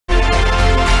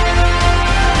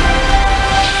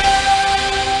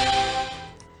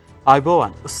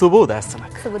ආයුබෝවන්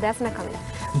සුබෝදෑසනක්. සුබෝදෑසනක් කමිල.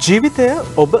 ජීවිතය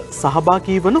ඔබ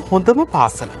සහභාගී වන හොඳම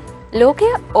පාසල. ලෝකය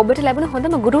ඔබට ලැබෙන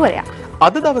හොඳම ගුරුවරයා.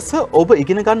 අද දවස ඔබ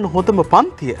ඉගෙන ගන්න හොඳම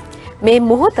පන්තිය. මේ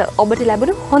මොහොත ඔබට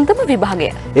ලැබෙන හොඳම විභාගය.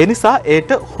 ඒ නිසා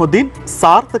ඒට හොඳින්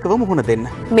සාර්ථකව මුහුණ දෙන්න.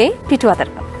 මේ පිටු අතර.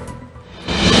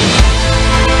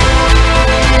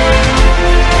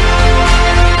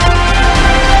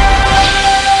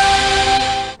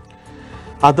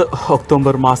 අද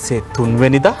ඔක්තෝබර් මාසයේ 3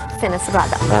 වෙනිදා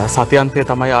සෙනසුරාදා සතියන්තය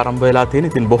තමයි ආරම්භ වෙලා තියෙන්නේ.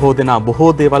 ඉතින් බොහෝ දෙනා බොහෝ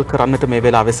දේවල් කරන්නට මේ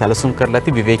වෙලාවේ සැලසුම් කරලා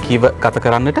ඇති විවේකීව ගත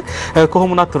කරන්නට.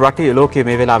 කොහොම වුණත් රටේ ලෝකයේ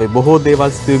මේ වෙලාවේ බොහෝ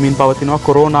දේවල් සිදුවමින් පවතිනවා.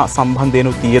 කොරෝනා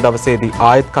සම්බන්ධයෙන් ඊයේ දවසේදී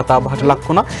ආයෙත් කතා බහට ලක්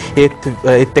වුණා.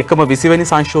 ඒත් එක්කම 20 වෙනි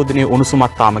සංශෝධනයේ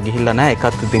උණුසුමක් තාම ගිහිල්ලා නැහැ.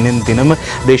 ඒකත් දිනෙන් දිනම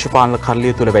දේශපාලන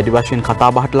කරලිය තුළ වැඩි වශයෙන් කතා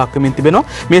බහට ලක් වෙමින් තිබෙනවා.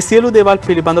 මේ සියලු දේවල්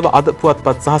පිළිබඳව අද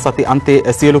පුවත්පත් සහ සති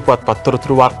අන්තයේ සියලු පුවත්පත්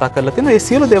තොරතුරු වාර්තා කරලා තියෙනවා. මේ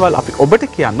සියලු දේවල් අපි ඔබට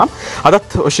කියන්නම්.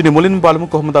 අදත් ඔෂිනි මුලින්ම බලමු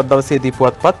කොහොමද අද දවසේදී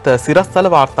පුවත්පත් සිරස්තල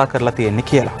වාර්තා කරලා තියෙන්නේ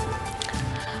කියලා.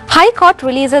 High Court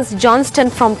releases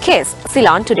Johnston from case,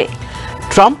 Ceylon today.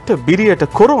 Trump බිරියට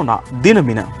corona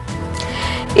Dinamina.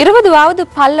 20வது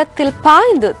පල්ලத்தில்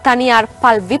පායිඳු තනියාර්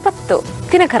පල් විපත්තු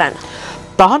තිනකරන්න.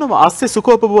 තහනම අස්සේ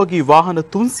සුඛෝපභෝගී වාහන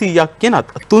 300ක්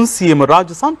ගෙනත් 300ම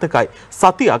රාජ්‍ය සන්තකයි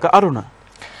සතියක අරුණ.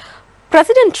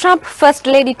 President Trump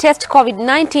first lady test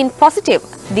COVID-19 positive,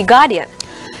 The Guardian.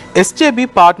 SJB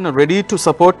partner ready to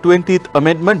support 20th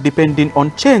amendment depending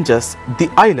on changes, The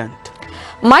Island.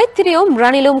 මෛත්‍රියුම්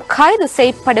රනිලුම් කයිදු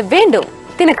සෙයිප්පඩ වේඩුම්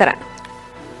තිනකරන්න.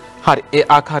 හරි ඒ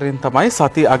ආකාරයෙන් තමයි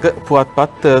සති අග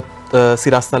පුවත්පත්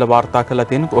සිරස්තල වාර්තා කරලා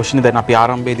තියෙන. ඔෂිනි දැන් අපි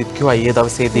ආරම්භයේදීත් කිව්වා ඊයේ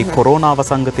දවසේදී කොරෝනා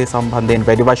වසංගතය සම්බන්ධයෙන්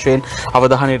වැඩි වශයෙන්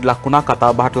අවධානයට ලක් වුණා,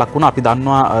 කතා බහට ලක් වුණා. අපි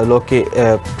දන්නවා ලෝකේ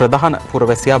ප්‍රධාන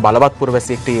පුරවැසියා බලවත්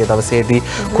පුරවැසියෙක්ට ඊයේ දවසේදී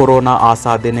කොරෝනා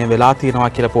ආසාදනය වෙලා තියෙනවා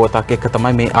කියලා පොතක් එක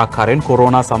තමයි මේ ආකාරයෙන්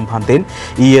කොරෝනා සම්බන්ධයෙන්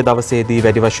ඊයේ දවසේදී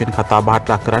වැඩි වශයෙන් කතා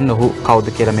බහට ලක් කරන්නේ. ඔහු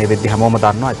කවුද කියලා මේ වෙද්දී හැමෝම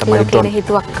දන්නවා. ඒ තමයි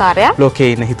හිතුවක්කාරයා. ලෝකේ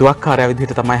ඉන්න හිතුවක්කාරයා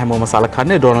විදිහට තමයි හැමෝම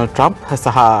සලකන්නේ. ඩොනල්ඩ් ට්‍රම්ප්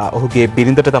සහ ඔහුගේ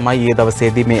බිරිඳට තමයි ඊයේ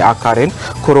දවසේදී මේ ආකාරයෙන්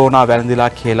කොරෝනා වැළඳිලා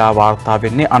කියලා වාර්තා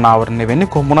වෙන්නේ, අනාවරණය වෙන්නේ.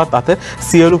 කොහොම වුණත් අත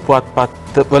සියලු පුවත්පත්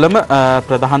වලම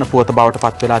ප්‍රධාන පුවත බවට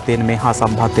පත් වෙලා තියෙන මේ හා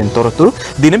සම්බන්ධයෙන් තොරතුරු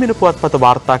දිනමින පුවත්පත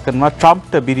වාර්තා කරනවා.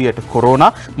 ට්‍රම්ප්ට බිරියට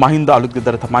කොරෝනා, මහින්ද අලුත්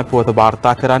ගෙදර තමයි පුවත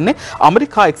වාර්තා කරන්නේ.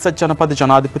 ඇමරිකා එක්සත් ජනපද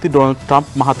ජනාධිපති ඩොනල්ඩ්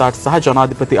ට්‍රම්ප් මහතාට සහ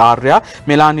ජනාධිපති ආර්යා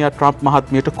මෙලානියා ට්‍රම්ප්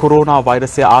මහත්මියට කොරෝනා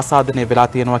වෛරසය ආසාදනය වෙලා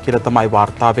තියෙනවා කියලා තමයි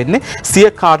වාර්තා වෙන්නේ. සිය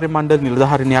කාර්ය මණ්ඩල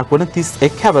නිලධාරිනියක් වන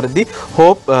 31 හැවිරිදි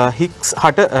හෝප් හික්ස්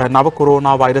හට නව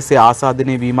කොරෝනා වෛරසය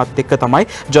ආසාදනය වීමත් එක්ක තමයි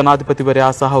ජනාධිපතිවරයා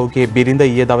සහ ඔහුගේ බිරිඳ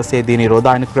ඊයේ දවසේදී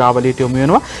නිරෝධායන ක්‍රියාවලියට යොමු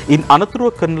වෙනවා. ඉන් අනතුරුව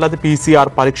කරන ලද PCR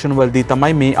පරීක්ෂණ වලදී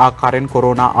තමයි මේ ආකාරයෙන්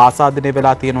කොරෝනා ආසාදනය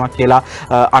වෙලා තියෙනවා කියලා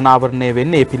අනාවරණය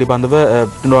වෙන්නේ. ඒ පිළිබඳව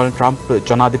ඩොනල්ඩ් ට්‍රම්ප්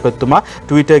ජනාධිපතිතුමා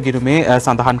ට්විටර් ගිණුමේ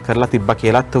සඳහන් කරලා තිබ්බා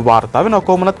කියලාත් වාර්තා වෙනවා.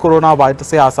 කොහොමනත් කොරෝනා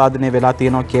වෛරසය ආසාදනය වෙලා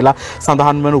තියෙනවා කියලා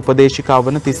සඳහන් වන උපදේශිකාව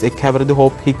වන 31 හැවිරිදි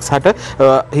හෝප් හික්ස් හට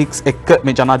හික්ස් එක්ක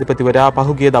මේ ජනාධිපතිවරයා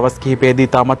පහුගිය දවස් කිහිපයේදී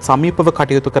තාමත් සමීපව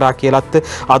කටයුතු කරා කියලාත්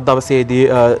අද දවසේදී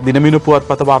දිනමින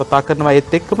පුවත්පත වාර්තා කරනවා.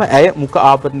 ඒත් එක්කම ඇය මුඛ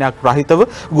ආවරණයක් රහිතව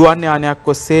ගුවන් යානයක්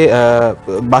ඔස්සේ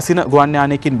බසින ගුවන්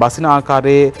යානයකින් බසින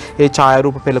ආකාරයේ ඒ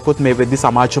ඡායාරූප පෙළකුත් මේ වෙද්දී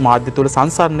සමාජ මාධ්‍ය තුල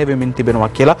සංසරණය වෙමින් තිබෙනවා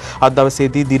කියලා අද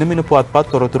දවසේදී දිනමින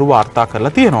පුවත්පත් තොරතුරු වාර්තා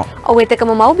කරලා තියෙනවා. ඔව් ඒත්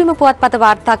එක්කම මව්බිම පුවත්පත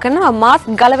වාර්තා කරනවා මාස්ක්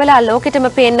ගලවලා ලෝකෙටම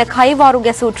පේන්න කයිවාරු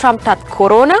ගැසූ ට්‍රම්ප්ටත්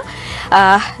කොරෝනා.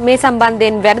 මේ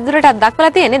සම්බන්ධයෙන් වැඩිදුරටත්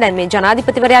දක්වලා තියෙන්නේ. දැන් මේ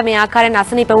ජනාධිපතිවරයා මේ ආකාරයෙන්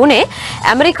අසනීප වුණේ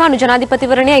ඇමරිකානු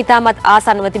ජනාධිපතිවරණය ඉතාමත්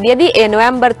ආසන්නව තිබියදී ඒ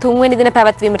නොවැම්බර් 3 වෙනි දින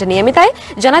පැවැත්වීමට නියමිතයි.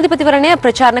 ජනාධිපතිවරණය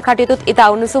ප්‍රචාරණ කටයුතුත්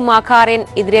ඉතා උණුසුම් ආකාරයෙන්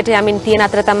ඉදිරියට යමින් තියෙන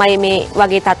අතර තමයි මේ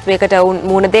වගේ තත්වයකට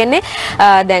මුහුණ දෙන්නේ.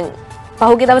 දැන්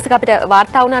පහුගිය දවසක අපිට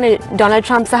වාර්තා වුණානේ ඩොනල්ඩ්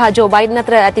ට්‍රම්ප් සහ ජෝ බයිඩන්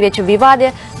අතර ඇතිවෙච්ච විවාදය.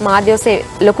 මාධ්‍ය ඔස්සේ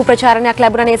ලොකු ප්‍රචාරණයක්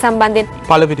ලැබුණා මේ සම්බන්ධයෙන්.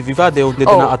 පළවෙනි විවාදය උන්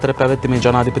දෙදෙනා අතර පැවැත්ති මේ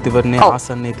ජනාධිපතිවරණයේ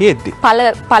ආසන්නයේ තියෙද්දි.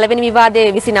 පළවෙනි විවාදයේ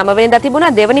 29 වෙනිදා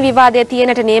තිබුණා. දෙවෙනි විවාදය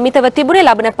තියෙනට නියමිතව තිබුණේ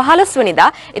ලබන 15 වෙනිදා.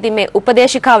 ඉතින් මේ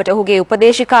උපදේශිකාවට ඔහුගේ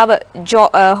උපදේශිකාව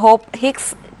හෝප්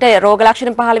හික්ස් රෝග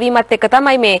ලක්ෂණ පහළ වීමත් එක්ක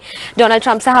තමයි මේ ඩොනල්ඩ්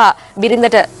ට්‍රම්ප් සහ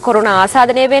බිරිඳට කොරෝනා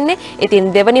ආසාදනය වෙන්නේ. ඉතින්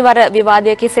දෙවනි වර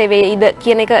විවාදය කෙසේ වේද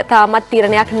කියන එක තාමත්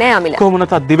තීරණයක් නෑ අමිල.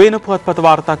 කොහොමනත් දිවයින පුවත්පත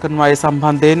වාර්තා කරනවා ඒ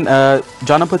සම්බන්ධයෙන්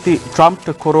ජනපති ට්‍රම්ප්ට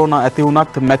කොරෝනා ඇති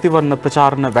වුණත් මැතිවරණ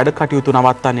ප්‍රචාරණ වැඩ කටයුතු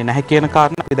නවත්තන්නේ නැහැ කියන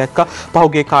කාරණා අපි දැක්කා.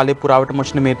 පහුගිය කාලේ පුරාවට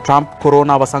මොෂ්ණ මේ ට්‍රම්ප්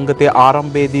කොරෝනා වසංගතයේ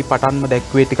ආරම්භයේදී පටන්ම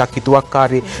දැක්වේ ටිකක්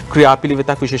හිතුවක්කාරී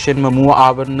ක්‍රියාපිළිවෙතක් විශේෂයෙන්ම මුව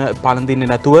ආවරණ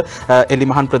පළඳින්නේ නැතුව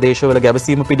එලිමහන් ප්‍රදේශවල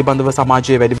ගැවසීම පිළිබඳව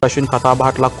සමාජයේ වැඩි වශයෙන් කතා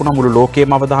බහට ලක් වුණා. මුළු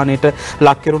ලෝකයේම අවධානයට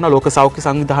ලක් කෙරුණා. ලෝක සෞඛ්‍ය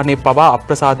සංවිධානයේ පවා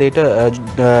අප්‍රසාදයට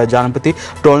ජනපති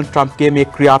ඩොනල්ඩ් ට්‍රම්ප්ගේ මේ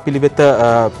ක්‍රියාපිළිවෙත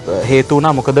හේතු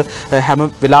වුණා. මොකද හැම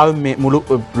වෙලාවෙම මේ මුළු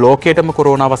ලෝකයටම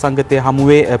කොරෝනා වසංගතය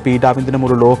හමුවේ පීඩා විඳින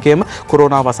මුළු ලෝකයේම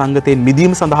කොරෝනා වසංගතයෙන්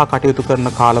මිදීම සඳහා කටයුතු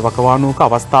කරන කාලවකවානුවක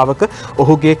අවස්ථාවක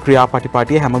ඔහුගේ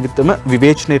ක්‍රියාපටිපාටිය හැම විටම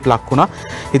විවේචනයට ලක් වුණා.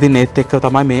 ඉතින් ඒත් එක්ක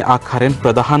තමයි මේ ආකාරයෙන්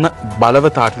ප්‍රධාන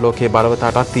බලවතාට ලෝකයේ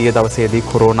බලවතාටත් ඊයේ දවසේදී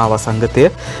කොරෝනා වසංගතය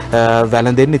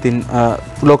වැළඳෙන්නේ. ඉතින්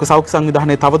ලෝක සෞඛ්‍ය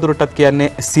සංවිධානයේ තවදුරටත් කියන්නේ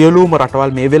සියලුම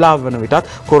රටවල් මේ වෙලාව වන විටත්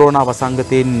කොරෝනා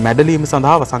වසංගතයෙන් මැඩලීම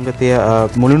සඳහා වසංගතය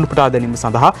මුලින්ම පුටා ගැනීම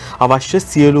සඳහා අවශ්‍ය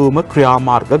සියලුම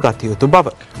ක්‍රියාමාර්ග ගත යුතු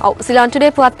බව. ඔව් සිලන්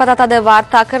ටුඩේ පුවත්පතත් අද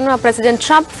වාර්තා කරනවා President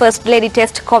Trump first lady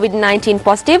test COVID-19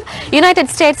 positive. United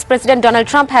States President Donald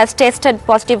Trump has tested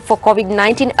positive for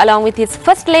COVID-19 along with his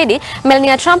first lady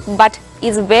Melania Trump, but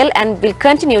is well and will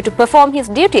continue to perform his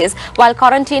duties while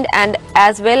quarantined and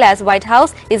as well as White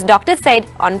House, his doctor said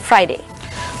on Friday.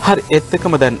 හරි ඒත්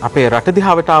එක්කම දැන් අපේ රට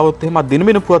දිහාවට આવොත් එහෙම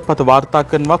දිනමින පුවත්පත වාර්තා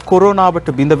කරනවා කොරෝනාවට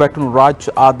බිඳ වැටුණු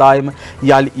රාජ්‍ය ආදායම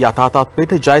යලි යථා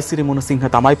තත්ත්වයට ජයසිරි මුණසිංහ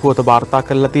තමයි පුවත වාර්තා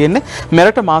කරලා තියෙන්නේ.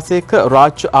 මෙරට මාසයක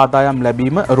රාජ්‍ය ආදායම්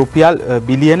ලැබීම රුපියල්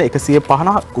බිලියන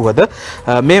 150ක් වුවද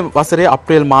මේ වසරේ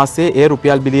අප්‍රේල් මාසයේ ඒ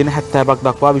රුපියල් බිලියන 70ක්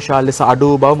දක්වා විශාල ලෙස අඩු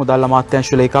වූ බව මුදල්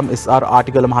අමාත්‍යාංශ ලේකම් SR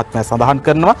ආටිගල මහත්මයා සඳහන්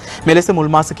කරනවා. මෙලෙස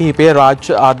මුල් මාස කිහිපයේ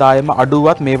රාජ්‍ය ආදායම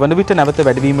අඩුවත් මේ වන විට නැවත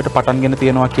වැඩිවීමට පටන්ගෙන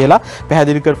තියෙනවා කියලා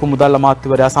පැහැදිලි කරපු මුදල්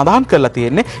අමාත්‍යවරයා සඳහන් කරලා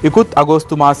තියෙන්නේ. ඉකුත්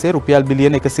අගෝස්තු මාසයේ රුපියල්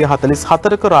බිලියන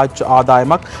 144ක රාජ්‍ය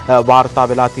ආදායමක් වාර්තා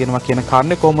වෙලා තියෙනවා කියන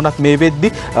කාරණේ කොහොමුණත් මේ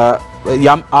වෙද්දි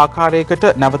යම් ආකාරයකට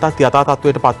නැවතත් යථා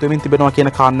තත්ත්වයට පත්වෙමින් තිබෙනවා කියන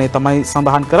කාරණේ තමයි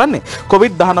සඳහන් කරන්නේ.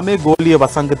 COVID-19 ගෝලීය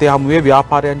වසංගතය හමුවේ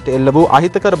ව්‍යාපාරයන්ට එල්ල වූ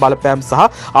අහිතකර බලපෑම්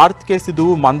සහ ආර්ථිකයේ සිදු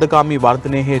වූ මන්දගාමී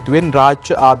වර්ධනය හේතුවෙන්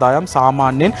රාජ්‍ය ආදායම්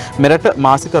සාමාන්‍යයෙන් මෙරට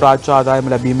මාසික රාජ්‍ය ආදායම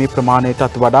ලැබීමේ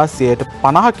ප්‍රමාණයටත් වඩා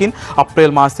 50%කින්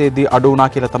අප්‍රේල් මාසයේදී අඩු වුණා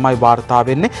කියලා තමයි වාර්තා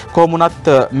වෙන්නේ.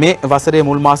 කොහොමුණත් මේ වසරේ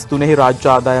මුල් මාස තුනේහි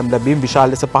රාජ්‍ය ආදායම් ලැබීම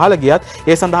විශාල ලෙස පහළ ගියත්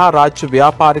ඒ සඳහා රාජ්‍ය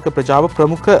ව්‍යාපාරික ප්‍රජාව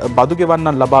ප්‍රමුඛ බදු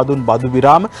ගෙවන්නන් ලබා දුන් බදු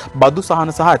විරාම බදු සහන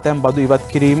සහ ඇතැම් බදු ඉවත්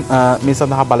කිරීම මේ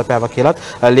සඳහා බලපෑවා කියලත්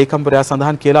ලේකම්වරයා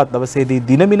සඳහන් කියලා දවසේදී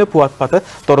දිනමින පුවත්පත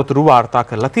තොරතුරු වාර්තා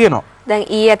කරලා තියෙනවා. දැන්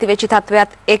ඊයේ ඇතිවෙච්ච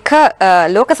තත්වයක් එක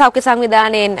ලෝක සෞඛ්‍ය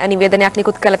සංවිධානයෙන් නිවේදනයක්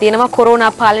නිකුත් කරලා තියෙනවා කොරෝනා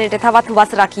පාලනයට තවත්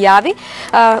වසරක් යාවි.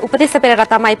 උපතිස්ස පෙරේරා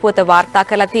තමයි පුවත වාර්තා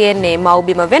කරලා තියෙන්නේ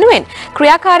මව්බිම වෙනුවෙන්.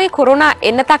 ක්‍රියාකාරී කොරෝනා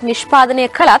එන්නතක් නිෂ්පාදනය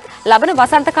කළත් ලබන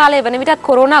වසන්ත කාලයේ වන විටත්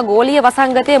කොරෝනා ගෝලීය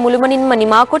වසංගතය මුළුමනින්ම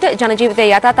නිමා කොට ජන ජීවිතය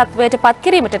යථා තත්ත්වයට පත්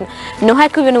කිරීමට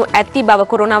නොහැකි වෙනු ඇති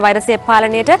බව කොරෝනා වෛරසය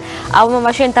පාලනයට අවම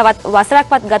වශයෙන් තවත්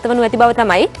වසරක්වත් ගතවනු ඇති බව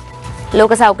තමයි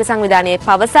ලෝක සෞඛ්‍ය සංවිධානයේ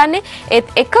පවසන්නේ.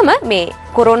 ඒත් එකම මේ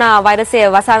කොරෝනා වෛරසය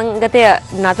වසංගතය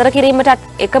නතර කිරීමටත්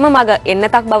එකම මඟ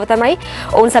එන්නතක් බව තමයි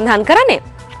ඔවුන් සඳහන් කරන්නේ.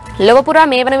 ලොව පුරා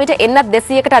මේ වන විට එන්නත්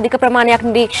 200කට අධික ප්‍රමාණයක්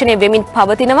නිරීක්ෂණය වෙමින්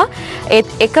පවතිනවා. ඒත්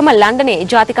එකම ලන්ඩනයේ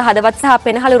ජාතික හදවත් සහ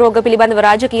පෙනහළු රෝග පිළිබඳව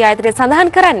රාජකීය ආයතනය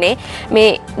සඳහන් කරන්නේ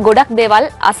මේ ගොඩක්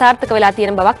දේවල් අසාර්ථක වෙලා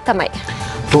තියෙන බවක් තමයි.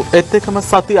 ඒත් එක්කම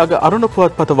සති අග අරුණ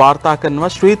පුවත්පත වාර්තා කරනවා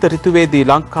ශ්‍රීත ඍතුවේදී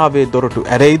ලංකාවේ දොරටු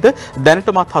ඇරෙයිද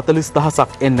දැනටමත්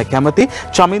 40000ක් එන්න කැමති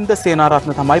චමින්ද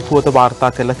සේනාරත්න තමයි පුවත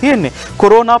වාර්තා කරලා තියෙන්නේ.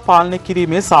 කොරෝනා පාලනය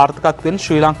කිරීමේ සාර්ථකත්වයෙන්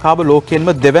ශ්‍රී ලංකාව ලෝකයෙන්ම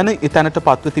දෙවැනි තැනට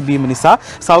පත්ව තිබීම නිසා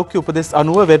සෞඛ්‍ය උපදෙස්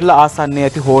අනුව වෙරළ ආසන්නයේ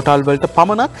ඇති හෝටල් වලට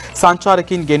පමණක්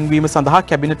සංචාරකයන් ගෙන්වීම සඳහා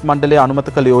කැබිනට් මණ්ඩලය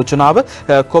අනුමත කළ යෝජනාව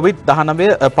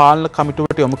COVID-19 පාලන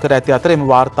කමිටුවට යොමු කර ඇති අතර එම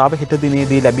වාර්තාව හෙට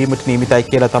දිනේදී ලැබීමට නියමිතයි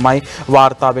කියලා තමයි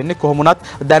වාර්තා වෙන්නේ. කොහොමුණත්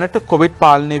දැනට කොවිඩ්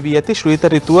පාලනය වී ඇති ශ්‍රීත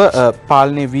ඍතුව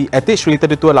පාලනය වී ඇති ශ්‍රීත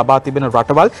ඍතුව ලබා තිබෙන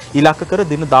රටවල් ඉලක්ක කර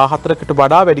දින 14කට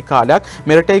වඩා වැඩි කාලයක්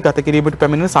මෙරටේ ගත කිරීමට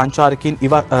පැමිණෙන සංචාරකයන්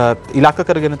ඉලක්ක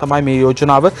කරගෙන තමයි මේ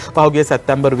යෝජනාව පහුගිය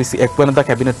සැප්තැම්බර් 21 වෙනිදා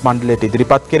කැබිනට් මණ්ඩලයට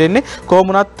ඉදිරිපත් කෙරෙන්නේ.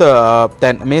 කොහොමුණත්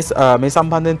දැන් මේ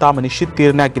සම්බන්ධයෙන් තාම නිශ්චිත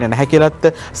තීරණයක් ගෙන නැහැ කියලත්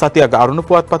සතියක අරුණ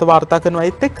පුවත්පත වාර්තා කරනවා.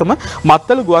 ඒත් එක්කම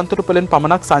මත්තල ගුවන්තොටුපළෙන්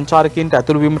පමණක් සංචාරකයන්ට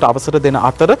ඇතුළු වීමට අවසර දෙන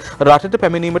අතර රටට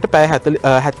පැමිණීමට පැය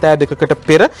 72කට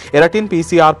පෙර එරටින්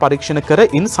PCR පරීක්ෂණ කර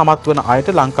ඉන් සමත් වන අයට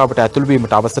ලංකාවට ඇතුළු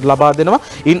වීමට අවසර ලබා දෙනවා.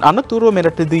 ඉන් අනතුරුව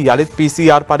මෙරටදී යලිත්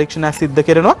PCR පරීක්ෂණයක් සිද්ධ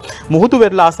කරනවා. මුහුදු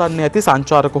වෙරළ ආසන්නයේ ඇති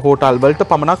සංචාරක හෝටල් වලට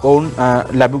පමණක් ඔවුන්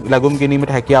ලැබුම්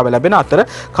ගැනීමට හැකියාව ලැබෙන අතර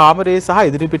කාමරයේ සහ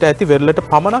ඉදිරිපිට ඇති වෙරළට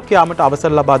පමණක් යාමට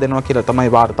අවසර ලබා දෙනවා කියලා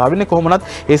තමයි වාර්තා වෙන්නේ. කොහොමනත්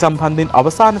ඒ සම්බන්ධයෙන්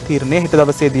අවසාන තීරණය හෙට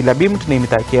දවසේදී ලැබීමට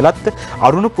නියමිතයි කියලත්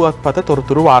අරුණ පුවත්පත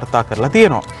තොරතුරු වාර්තා කරලා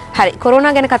තියෙනවා. හරි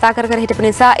කොරෝනා ගැන කතා කර හිටපු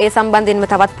නිසා ඒ සම්බන්ධයෙන්ම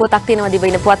තවත් පොතක් තියෙනවා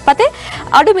දිවයින පුවත්පතේ.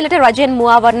 අඩු මිලට රජයෙන්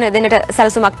මුවාවරණ දෙන්නට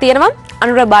සැලසුමක් තියෙනවා.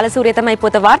 අනුර බාලසූරිය තමයි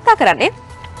පොත වාර්තා කරන්නේ.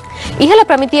 ඉහළ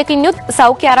ප්‍රමිතියකින් යුත්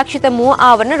සෞඛ්‍ය ආරක්ෂිත මුව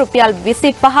ආවරණ රුපියල්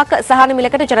 25ක සහන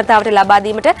මිලකට ජනතාවට ලබා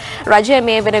දීමට රජය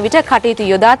මේ වෙන විට කටයුතු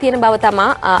යොදා තියෙන බව තමයි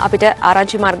අපිට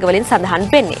ආරංචි මාර්ග වලින් සඳහන්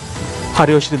වෙන්නේ.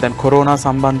 හරියෝෂිනි දැන් කොරෝනා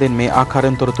සම්බන්ධයෙන් මේ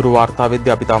ආකාරයෙන් තොරතුරු වාර්තා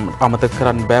වෙද්දී අපි අමතක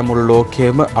කරන්න බෑ මුළු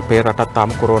ලෝකයේම අපේ රටත්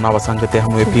තාම කොරෝනා වසංගතය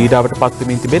හැමුවේ පීඩාවට පත්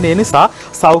වෙමින් තිබෙන. ඒ නිසා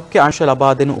සෞඛ්‍ය අංශ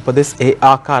ලබා දෙන උපදෙස් ඒ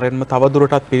ආකාරයෙන්ම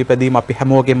තවදුරටත් පිළිපැදීම අපි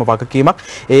හැමෝගෙම වගකීමක්.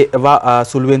 ඒවා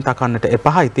සුළුවෙන් තකන්නට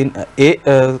එපා. ඉතින් ඒ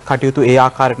කටයුතු ඒ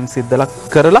ආකාරයෙන් සිද්ධලා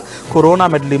කරලා කොරෝනා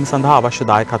මැඩලීම සඳහා අවශ්‍ය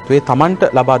දායකත්වයේ Tamanට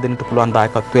ලබා දෙන්නට පුළුවන්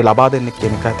දායකත්වයේ ලබා දෙන්න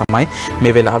කියන එකයි තමයි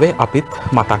මේ වෙලාවේ අපිත්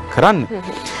මතක් කරන්නේ.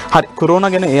 හරි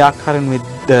කොරෝනා ගැන ඒ ආකාරයෙන්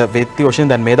වෙත්ති වශයෙන්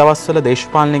දැන් මේ දවස්වල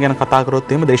දේශපාලනය ගැන කතා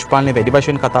කරොත් එහෙම දේශපාලනය වැඩි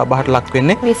වශයෙන් කතා බහට ලක්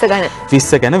වෙන්නේ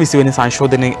 20 ගැන 20 වෙනි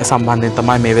සංශෝධනයේ සම්බන්ධයෙන්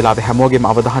තමයි මේ වෙලාවේ හැමෝගෙම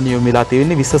අවධානය යොමු වෙලා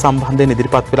තියෙන්නේ. 20 සම්බන්ධයෙන්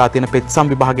ඉදිරිපත් වෙලා තියෙන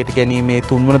පෙත්සම් විභාගයට ගැනීමේ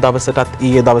 3 වන දවසටත්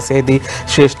ඊයේ දවසේදී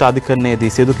ශ්‍රේෂ්ඨ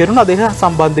අධිකරණයේදී සිදු කෙරුණා. දෙහ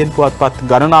සම්බන්ධයෙන් පුවත්පත්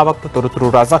ගණනාවක්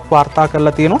තොරතුරු රසක් වාර්තා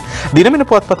කරලා තියෙනවා. දිනමින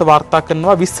පුවත්පත වාර්තා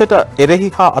කරනවා 20ට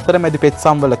එරෙහි හා අතරමැදි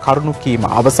පෙත්සම් වල කරුණු කීම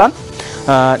අවසන්.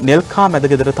 නෙල්කා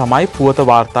මැදගෙදර තමයි පුවත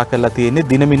වාර්තා කරලා තියෙන්නේ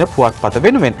දිනමින පුවත්පත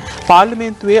වෙනුවෙන්.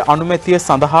 පාර්ලිමේන්තුවේ අනුමැතිය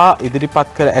සඳහා ඉදිරිපත්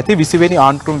කර ඇති 20 වෙනි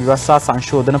ආණ්ඩුක්‍රම ව්‍යවස්ථා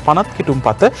සංශෝධන පනත්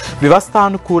කිටුම්පත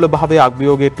ව්‍යවස්ථානුකූල භාවයේ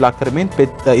අභියෝගයට ලක් කරමින්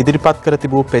ඉදිරිපත් කර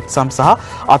තිබූ පෙත්සම් සහ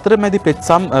අතරමැදි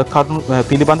පෙත්සම්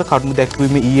පිළිබඳ කරුණු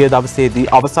දැක්වීම ඊයේ දවසේදී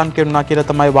අවසන් කෙරුණා කියලා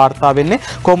තමයි වාර්තා වෙන්නේ.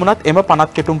 කොමුණත් එම පනත්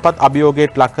කිටුම්පත්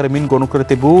අභියෝගයට ලක් කරමින් ගොනු කර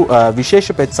තිබූ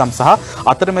විශේෂ පෙත්සම් සහ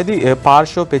අතරමැදි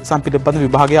පාර්ශ්ව පෙත්සම් පිළිබඳ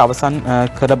විභාගය අවසන්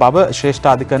කර බව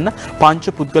ශ්‍රේෂ්ඨ අධිකරණ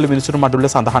පංච පුද්ගල විනිසුරු මඩුල්ල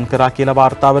සඳහන් කරා කියලා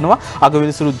වාර්තා වෙනවා.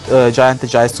 අගවිනිසුරු ජයන්ත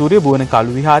ජයසූරිය, බුවන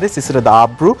කළු විහාරේ, සිසිර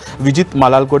දාබ්රු, විජිත්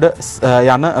මලල්ගොඩ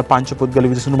යන පංච පුද්ගල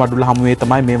විනිසුරු මඩුල්ල හමුවේ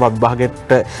තමයි මේවා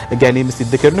විභාගයට ගැනීම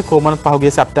සිද්ධ කෙරුණේ. කොමනත්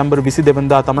පහුගිය සැප්තැම්බර් 22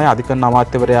 වෙනිදා තමයි අධිකරණ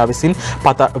අමාත්‍යවරයා විසින්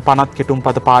පනත්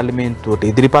කෙටුම්පත පාර්ලිමේන්තුවට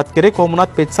ඉදිරිපත් කරේ.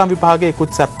 කොමුණත් පෙත්සම් විභාගය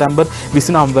 1 සැප්තැම්බර්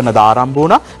 29 වෙනිදා ආරම්භ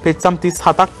වුණා. පෙත්සම්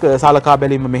 37ක් සලකා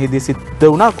බැලීම මෙහිදී සිද්ධ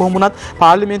වුණා. කොමුණත්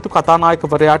පාර්ලිමේන්තු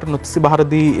කතානායකවරයාට නොතිසි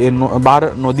බාර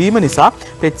නොදීම නිසා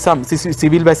පෙත්සම්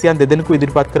සිවිල් වැසියන් දෙදෙනෙකු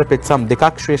ඉදිරිපත් කර පෙත්සම්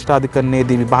දෙකක් ශ්‍රේෂ්ඨ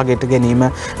අධිකරණයේදී විභාගයට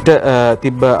ගැනීමට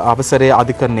තිබ්බ අවසරයේ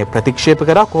අධිකරණය ප්‍රතික්ෂේප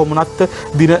කරා. කොහොමුණත්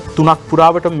දින 3ක්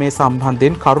පුරාවට මේ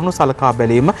සම්බන්ධයෙන් කරුණු සලකා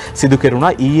බැලීම සිදු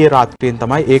කෙරුණා. ඊයේ රාත්‍රියෙන්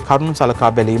තමයි ඒ කරුණු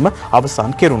සලකා බැලීම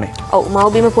අවසන් කෙරුණේ. ඔව්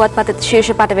මව්බිම පුවත්පත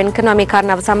ශීර්ෂ පට වෙන් කරන මේ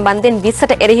කාරණාව සම්බන්ධයෙන්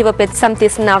 20ට එරෙහිව පෙත්සම්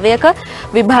 39ක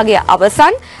විභාගය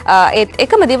අවසන්. ඒත්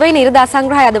එකම දිවයින ඉරිදා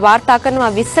සංග්‍රහය අද වාර්තා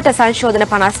කරනවා 20ට සංශෝධන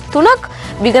 53ක්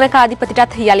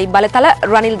විගණකාධිපතිටත් යලි බලතල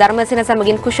රනිල් ධර්මසේන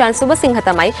සමගින් කුෂාන් සුබසිංහ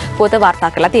තමයි පොත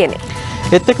වාර්තා කරලා තියෙන්නේ.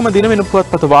 ඒත් එක්කම දිනවෙන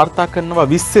පුවත්පත වාර්තා කරනවා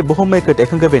 20 බොහොමයකට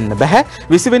එකඟ වෙන්න බෑ.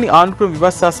 20 වෙනි ආණ්ඩුක්‍රම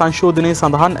ව්‍යවස්ථා සංශෝධනයේ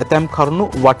සඳහන් ඇතැම් කරුණු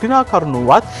වටිනා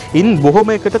කරුණුවත් ඉන්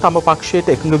බොහොමයකට තම පක්ෂයට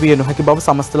එකඟ විය නොහැකි බව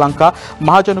සමස්ත ලංකා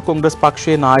මහජන කොංග්‍රස්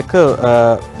පක්ෂයේ නායක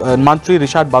මන්ත්‍රී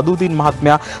රිෂාඩ් බදුදීන්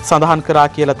මහත්මයා සඳහන් කරා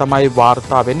කියලා තමයි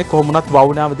වාර්තා වෙන්නේ. කොහොමුණත්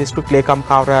වවුනාව දිස්ත්‍රික් ලේකම්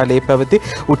කාර්යාලයේ පැවති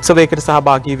උත්සවයකට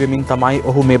සහභාගී වෙමින් තමයි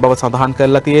ඔහු මේ බව සඳහන්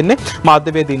කරලා තියෙන්නේ.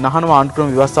 මාධ්‍යවේදීන් අහනවා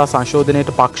ආණ්ඩුක්‍රම ව්‍යවස්ථා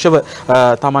සංශෝධනයට පක්ෂව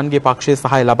තමන්ගේ පක්ෂයේ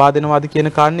සහාය ලබා දෙනවාද කියන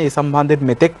කාරණේ ඒ සම්බන්ධයෙන්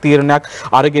මෙතෙක් තීරණයක්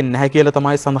අරගෙන නැහැ කියලා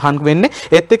තමයි සඳහන් වෙන්නේ.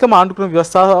 ඒත් එක්කම ආණ්ඩුක්‍රම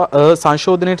ව්‍යවස්ථා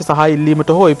සංශෝධනයට සහාය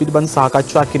ඉල්ලීමට හෝ ඒ පිළිබඳ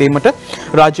සාකච්ඡා කිරීමට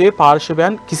රාජ්‍යයේ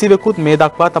පාර්ශවයන් කිසිවෙකුත් මේ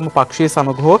දක්වා තම පක්ෂයේ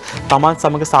සමග හෝ තමන්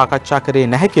සමග සාකච්ඡා කරේ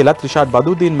නැහැ කියලා ත්‍රිෂාඩ්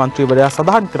බදුදීන් මන්ත්‍රීවරයා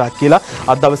සඳහන් කරා කියලා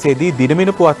අද දවසේදී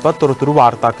දිනමින පුවත්පත් තොරතුරු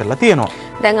වාර්තා කරලා තියෙනවා.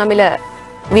 දැන් අමිල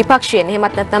විපක්ෂයෙන්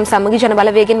එහෙමත් නැත්නම් සමගි ජන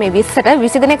බලවේගයෙන් මේ 20ට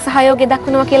 20 දෙනෙක් සහයෝගය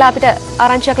දක්වනවා කියලා අපිට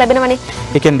ආරංචියක් ලැබෙනවනේ.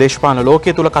 ඒ කියන්නේ දේශපාලන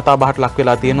ලෝකයේ තුල කතා බහට ලක්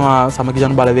වෙලා තියෙනවා සමගි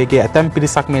ජන බලවේගයේ ඇතැම්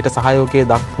පිරිසක් මේට සහයෝගය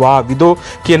දක්වා විදෝ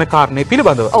කියන කාරණේ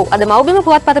පිළිබඳව. ඔව් අද මව්බිම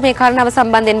පුවත්පත මේ කාරණාව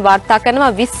සම්බන්ධයෙන් වාර්තා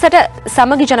කරනවා 20ට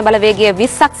සමගි ජන බලවේගයේ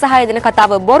 20ක් සහාය දෙන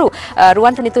කතාව බොරු.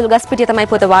 රුවන්ත නිතුල් ගස්පිටිය තමයි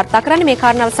පොත වාර්තා කරන්නේ. මේ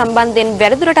කාරණාව සම්බන්ධයෙන්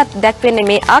වැඩිදුරටත් දැක්වෙන්නේ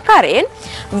මේ ආකාරයෙන්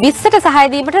 20ට සහාය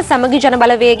දීමට සමගි ජන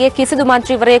බලවේගයේ කිසිදු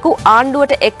මන්ත්‍රීවරයෙකු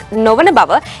ආණ්ඩුවට එක් නොවන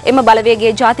බව එම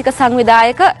බලවේගයේ ජාතික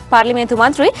සංවිධායක පාර්ලිමේන්තු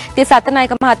මන්ත්‍රී තිස්ස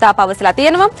අත්තනායක මහතා පවසලා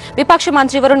තියෙනවා. විපක්ෂ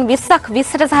මන්ත්‍රීවරුන් 20ක්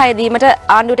 20ට සහාය දීමට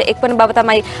ආණ්ඩුවට එක්වන බව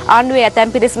තමයි ආණ්ඩුවේ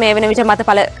ඇතැම් පිරිස් මේ වෙන විට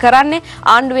මතපල කරන්නේ.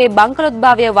 ආණ්ඩුවේ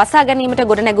බංකලොත්භාවය වසා ගැනීමට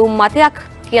ගොඩනැගූ මතයක්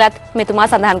කියලාත් මෙතුමා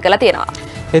සඳහන් කරලා තියෙනවා.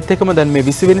 ඒත් එක්කම දැන් මේ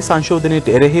 20 වෙනි සංශෝධනයට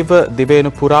එරෙහිව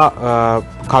දිවයින පුරා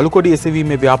කළුකොඩි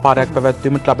එසවීමේ ව්‍යාපාරයක්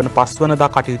පැවැත්වීමට ලබන 5 වෙනිදා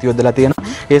කටයුතු යොදලා තියෙනවා.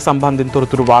 ඒ සම්බන්ධයෙන්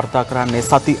තොරතුරු වාර්තා කරන්නේ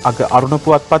සති අග අරුණ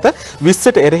පුවත්පත.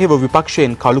 20ට එරෙහිව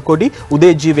විපක්ෂයෙන් කළුකොඩි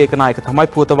උදේ ජීවේක නායක තමයි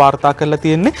පුවත වාර්තා කරලා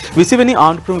තියෙන්නේ. 20 වෙනි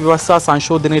ආණ්ඩුක්‍රම ව්‍යවස්ථා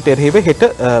සංශෝධනයට එරෙහිව හෙට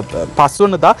 5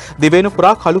 වෙනිදා දිවයින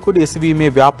පුරා කළුකොඩි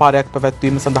එසවීමේ ව්‍යාපාරයක්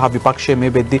පැවැත්වීම සඳහා විපක්ෂය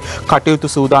මේ වෙද්දී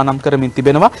කටයුතු සූදානම් කරමින්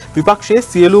තිබෙනවා. විපක්ෂයේ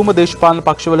සියලුම දේශපාලන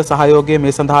පක්ෂවල සහයෝගය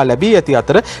මේ සඳහා ලැබී ඇති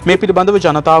අතර මේ පිළිබඳව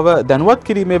ජනතාව දැනුවත්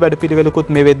කිරීමේ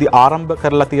වැඩපිළිවෙලකුත් මේ වෙද්දී ආරම්භ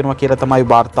කරලා කළා තියෙනවා කියලා තමයි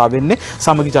වාර්තා වෙන්නේ.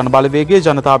 සමගි ජන බලවේගයේ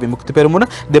ජනතා විමුක්ති පෙරමුණ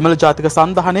දෙමළ ජාතික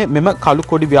සංධානය මෙම කළු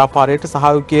කොඩි ව්‍යාපාරයට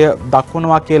සහයෝගය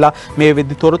දක්වනවා කියලා මේ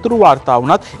වෙද්දි තොරතුරු වාර්තා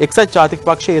වුණත් එක්සත් ජාතික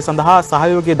පක්ෂය ඒ සඳහා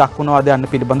සහයෝගය දක්වනවාද යන්න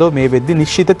පිළිබඳව මේ වෙද්දි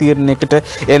නිශ්චිත තීරණයකට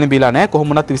එළඹිලා නැහැ.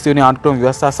 කොහොම වුණත් 20 වෙනි ආණ්ඩුක්‍රම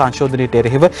ව්‍යවස්ථා සංශෝධනයට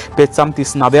එරෙහිව පෙත්සම්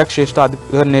 39ක් ශ්‍රේෂ්ඨ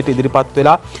අධිකරණයට ඉදිරිපත්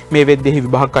වෙලා මේ වෙද්දි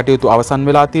විභාග කටයුතු අවසන්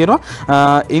වෙලා තියෙනවා.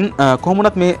 කොහොම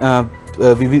වුණත් මේ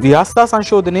ව්‍යවස්ථා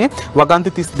සංශෝධනයේ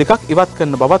වගන්ති 32ක් ඉවත්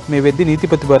කරන බවත් මේ වෙද්දි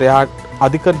නීතිපතිවරයා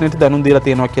අධිකරණයට දැනුම් දීලා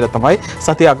තියෙනවා කියලා තමයි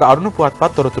සතිය අරුණ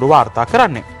පුවත්පත් තොරතුරු වාර්තා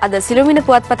කරන්නේ. අද සිළුමිණ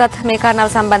පුවත්පතත් මේ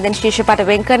කාරණාව සම්බන්ධයෙන් ශීර්ෂපට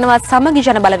වෙන් කරනවා සමගි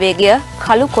ජන බලවේගය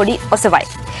කළු කොඩි ඔසවයි.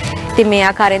 ඉතින් මේ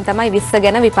ආකාරයෙන් තමයි 20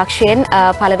 ගැන විපක්ෂයෙන්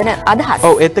පළවෙන අදහස්.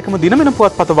 ඔව් ඒත් එක්කම දිනමින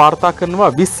පුවත්පත වාර්තා කරනවා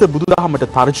 20 බුදුදහමට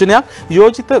තර්ජනයක්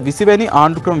යෝජිත 20 වැනි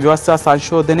ආණ්ඩුක්‍රම ව්‍යවස්ථා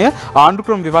සංශෝධනය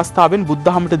ආණ්ඩුක්‍රම ව්‍යවස්ථාවෙන්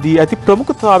බුද්ධහමට දී ඇති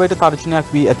ප්‍රමුඛතාවයට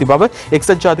තර්ජනයක් වී ඇති බව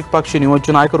එක්සත් ජාතික පක්ෂ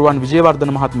නියෝජ්‍ය නායක රුවන්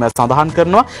විජේවර්ධන මහත්මයා සඳහන්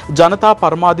කරනවා. ජනතා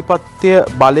පරමාධිපත්‍ය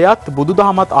බලයත්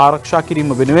බුදුදහමත් ආරක්ෂා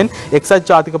කිරීම වෙනුවෙන්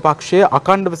එක්සත් ජාතික පක්ෂය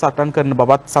අඛණ්ඩව සටන් කරන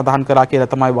බවත් සඳහන් කරා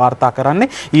කියලා තමයි වාර්තා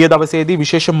කරන්නේ. ඊයේ දවසේදී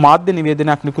විශේෂ මාධ්‍ය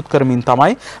නිවේදනයක් නිකුත් කරමින්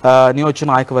තමයි නියෝජ්‍ය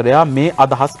නායකවරයා මේ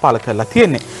අදහස් පළ කරලා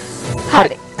තියෙන්නේ.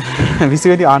 හරි. 20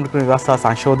 වෙනි ආණ්ඩුක්‍රම ව්‍යවස්ථා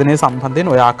සංශෝධනය සම්බන්ධයෙන්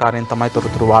ඔය ආකාරයෙන් තමයි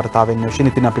තොරතුරු වාර්තා වෙන්නේ.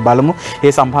 ඉතින් අපි බලමු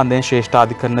මේ සම්බන්ධයෙන් ශ්‍රේෂ්ඨ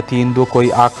අධිකරණ තීන්දුව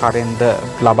කොයි ආකාරයෙන්ද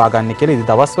ලබා ගන්න කියලා. ඉතින්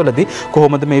දවස්වලදී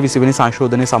කොහොමද මේ 20 වෙනි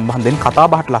සංශෝධනය සම්බන්ධයෙන් කතා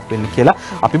බහට ලක් වෙන්නේ කියලා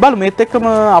අපි බලමු. මේත් එක්කම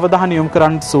අවධානය යොමු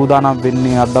කරන්න සූදානම්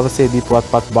වෙන්නේ අද දවසේදී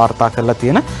පුවත්පත් වාර්තා කරලා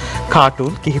තියෙන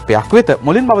කාටූන් කිහිපයක් වෙත.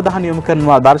 මුලින්ම අවධානය යොමු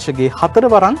කරනවා දර්ශකයේ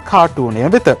 4 වරන් කාටූනය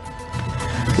වෙත.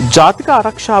 ජාතික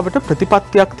ආරක්ෂාවට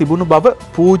ප්‍රතිපත්තියක් තිබුණු බව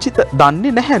පූජිත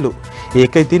දන්නේ නැහැලු.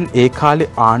 ඒක ඉතින් ඒ කාලේ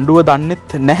ආණ්ඩුව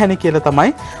දන්නෙත් නැහැනේ කියලා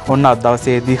තමයි ඔන්න අද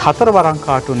දවසේදී 4 වරන්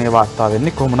කාටුනේ වාර්තා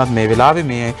වෙන්නේ. කොහොමනත් මේ වෙලාවේ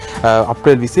මේ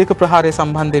අප්‍රේල් 21 ප්‍රහාරය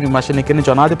සම්බන්ධයෙන් විමර්ශනය කරන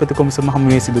ජනාධිපති කොමිසම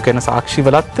හමුවේ සිදු කරන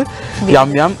සාක්ෂිවලත්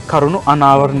යම් කරුණු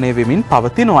අනාවරණය වෙමින්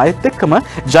පවතිනවා. ඒත් එක්කම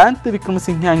ජයන්ත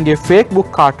වික්‍රමසිංහයන්ගේ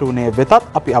Facebook කාටුනේ වෙතත්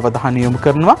අපි අවධානය යොමු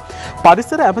කරනවා.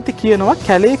 පරිසර ඇමති කියනවා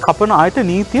කැලේ කපන අයට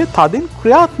නීතිය තදින්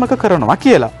ක්‍රියාත්මක කරනවා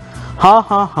කියලා.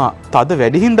 තද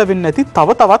වැඩි හින්දා වෙන්නේ නැති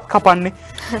තව තවත් කපන්නේ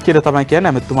කියලා තමයි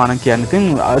කියන්නේ. ඇමතුමාණන් කියන්නේ ඉතින්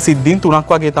සිද්ධීන්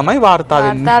 3ක් වගේ තමයි වාර්තා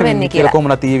වෙන්නේ කියලා.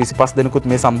 කොහොමද 25 දෙනෙකුත්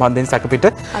මේ සම්බන්ධයෙන් සැකපිට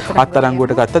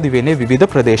අත්අඩංගුවට ගත්ත දිවෙන්නේ විවිධ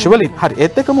ප්‍රදේශවලින්. හරි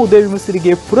ඒත් එක්කම උදේ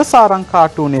විමසිරිගේ පුරසාරං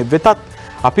කාටුනේ වෙතත්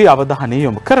අපි අවධානය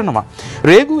යොමු කරනවා.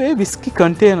 රේගුවේ විස්කි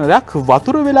කන්ටේනරයක්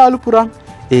වතුර වෙලාලු පුරන්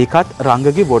ඒකත්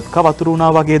රංගගේ වොඩ්කා වතුර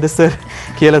වුණා වගේද සර්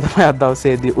කියලා තමයි අද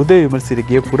දවසේදී උදේ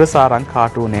විමසිරිගේ පුරසාරං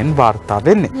කාටුනෙන් වාර්තා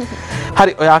වෙන්නේ.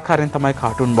 හරි ඔය ආකාරයෙන් තමයි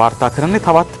කාටුන් වාර්තා කරන්නේ.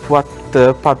 තවත්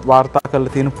පුවත් වාර්තා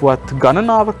කරලා තියෙන පුවත්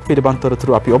ගණනාවක් පිළිබඳ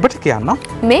තොරතුරු අපි ඔබට කියන්නම්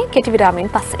මේ කෙටි විරාමයෙන්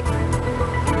පස්සේ.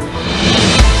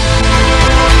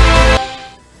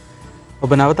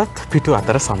 ඔබ නැවතත් පිටු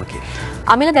අතර සමගින්.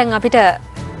 අමිල දැන් අපිට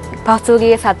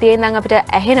පසුගිය සතියේ ඉඳන් අපිට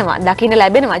ඇහෙනවා දකින්න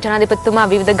ලැබෙනවා ජනාධිපතිතුමා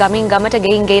විවිධ ගමින් ගමට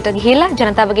ගෙයින් ගෙයට ගිහිල්ලා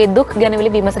ජනතාවගේ දුක් ගැන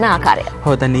විමසන ආකාරය.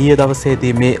 ඔව් දැන් ඊයේ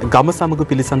දවසේදී මේ ගම සමග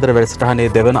පිළිසඳර වැඩසටහනේ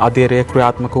දෙවන අධීරය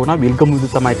ක්‍රියාත්මක වුණා. විල්ගමුදු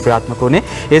තමයි ක්‍රියාත්මක වුණේ.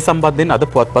 ඒ සම්බන්ධයෙන් අද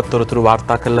පුවත්පත් තොරතුරු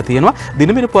වාර්තා කරලා තියෙනවා.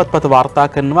 දිනමින පුවත්පත වාර්තා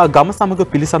කරනවා ගම සමග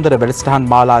පිළිසඳර වැඩසටහන්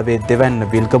මාලාවේ දෙවැන්න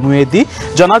විල්ගමුවේදී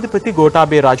ජනාධිපති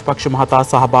ගෝඨාභය රාජපක්ෂ මහතා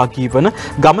සහභාගී වන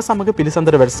ගම සමග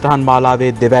පිළිසඳර වැඩසටහන්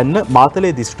මාලාවේ දෙවැන්න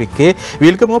මාතලේ දිස්ත්‍රික්කයේ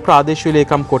විල්ගමුව ප්‍රාදේශීය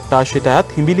ලේකම් කොට්ටාශයට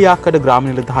අයත් හිඹිලියාකඩ ග්‍රාම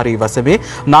නිලධාරී වසමේ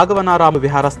නාගවනාරාම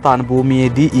විහාරස්ථාන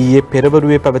භූමියේදී ඊයේ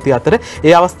පෙරවරුවේ පැවති අතර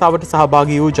ඒ අවස්ථාවට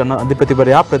සහභාගී වූ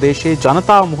ජනාධිපතිවරයා ප්‍රදේශයේ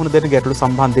ජනතාව මුහුණ දෙන ගැටලු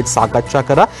සම්බන්ධයෙන් සාකච්ඡා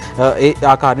කරා. ඒ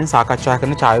ආකාරයෙන් සාකච්ඡා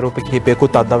කරන ඡායාරූප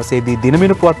කිහිපයකුත් අද දවසේදී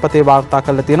දිනමින පුවත්පතේ වාර්තා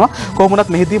කරලා තියෙනවා.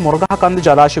 කොහොමුණත් මෙහිදී මොරගහකන්ද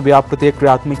ජලාශය ව්‍යාපෘතිය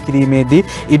ක්‍රියාත්මක කිරීමේදී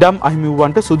ඉඩම් අහිමි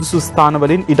වූවන්ට සුදුසු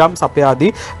ස්ථානවලින් ඉඩම්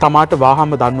සපයාදී තමාට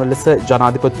වාහන දන්වන ලෙස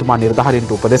ජනාධිපතිතුමා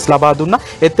නිලධාරීන්ට උපදෙස් ලබා දුන්නා.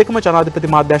 ඒත් එක්කම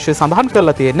ජනාධිපති මාධ්‍යංශය සඳහන්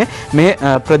කරලා තියෙන්නේ මේ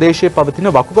ප්‍රදේශයේ පවතින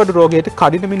වකුගඩු රෝගයට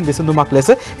කඩිනමින් විසඳුමක් ලෙස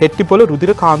හෙට්ටිපොළ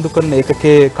රුධිර කාන්දු කරන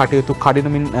ඒකකයේ කටයුතු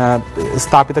කඩිනමින්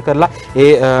ස්ථාපිත කරලා ඒ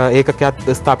ඒකකයක්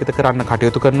ස්ථාපිත කරන්න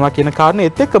කටයුතු කරනවා කියන කාරණේ.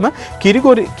 ඒත් එක්කම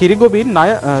කිරිගොබින් ණය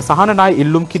සහන ණය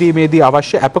ඉල්ලුම් කිරීමේදී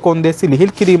අවශ්‍ය අප කොන්දේසි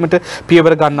ලිහිල් කිරීමට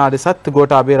පියවර ගන්නා ලෙසත්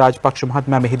ගෝඨාභය රාජපක්ෂ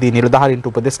මහත්මයා මෙහිදී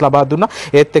නිලධාරීන්ට උපදෙස් ලබා දුන්නා.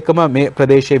 ඒත් එක්කම මේ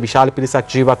ප්‍රදේශයේ විශාල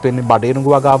පිරිසක් ජීවත් වෙන්නේ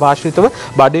බඩේනුගු වගාව ආශ්‍රිතව.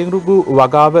 බඩේනුගු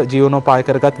වගාව ජීවනෝපාය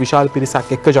කරගත් විශාල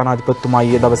පිරිසක් එක්ක ජනාධිපතිතුමා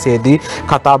ඊයේ දවසේදී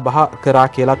කතා බහ කරා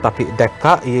කියලාත් අපි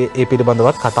දැක්කා. ඒ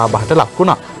පිළිබඳවත් කතා බහට ලක්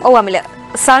වුණා. ඔව් අමිල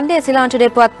Sunday Ceylon Today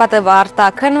පුවත්පත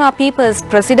වාර්තා කරනවා People's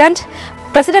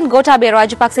President Gotabaya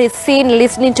Rajapaksa is seen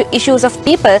listening to issues of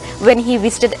people when he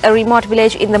visited a remote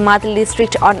village in the Mathil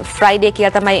district on Friday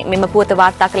කියලා තමයි මෙම පුවත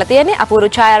වාර්තා කරලා තියෙන්නේ. අපූර්ව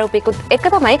ඡායාරූපයකුත් එක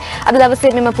තමයි අද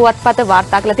දවසේ මෙම පුවත්පත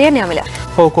වාර්තා කරලා තියෙන්නේ අමිල.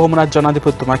 ඔව් කොහොමවත්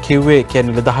ජනාධිපතිතුමා කිව්වේ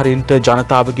කියන්නේ නිලධාරීන්ට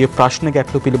ජනතාවගේ ප්‍රශ්න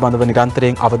ගැටලු පිළිබඳව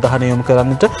නිරන්තරයෙන් අවධානය යොමු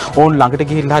කරන්නට ඕන් ළඟට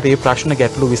ගිහිල්ලා හරි මේ ප්‍රශ්න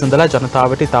ගැටලු විසඳලා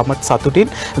ජනතාවට ඉතාමත්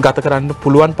සතුටින් ගත කරන්න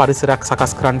පුළුවන් පරිසරයක්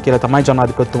සකස් කරන්න කියලා තමයි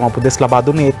ජනාධිපතිතුමා උපදෙස් ලබා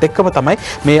දුන්නේ. ඒත් එක්කම තමයි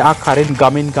මේ ආකාරයෙන්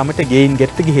ගමින් ගමට ගෙයින්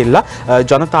ගෙට ගිහිල්ලා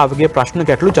ජනතාවගේ ප්‍රශ්න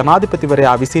ගැටලු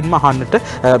ජනාධිපතිවරයා විසින්ම අහන්නට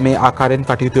මේ ආකාරයෙන්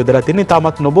කටයුතු යොදලා තින්නේ.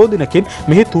 ඉතාමත් නොබෝ දිනකින්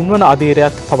මෙහි තුන්වන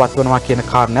අධීරයත් පවත්වනවා කියන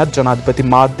කාරණයක් ජනාධිපති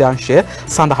මාධ්‍යාංශය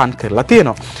සඳහන් කරලා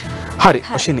තියෙනවා. හරි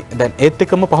අශිනි දැන් ඒත්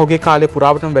එක්කම පහුගිය කාලේ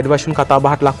පුරාවටම වැඩි වශයෙන් කතා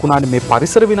බහට ලක් වුණානේ මේ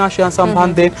පරිසර විනාශයන්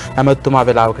සම්බන්ධයෙන් හැමතුමා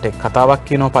වෙලාවකට එක් කතාවක්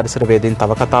කියනවා පරිසර වේදීන්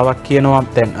තව කතාවක් කියනවා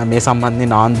දැන් මේ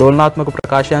සම්බන්ධයෙන් ආందోලනාත්මක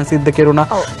ප්‍රකාශයන් සිද්ධ කෙරුණා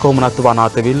කොහොමනත්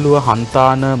වනාත විල්ලුව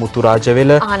හන්තාන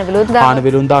මුතුරාජවෙල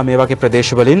ආනවිලුන්දා මේ වගේ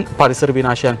ප්‍රදේශවලින් පරිසර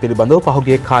විනාශයන් පිළිබඳව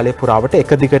පහුගිය කාලේ පුරාවට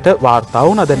එක දිගට වාර්තා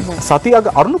වුණා දැන්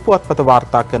සතියක අරුණ පුවත්පත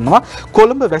වාර්තා කරනවා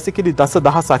කොළඹ වැසිකිලි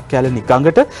දසදහසක් කැලණි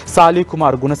ගඟට සාලී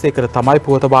කුමාර ගුණසේකර තමයි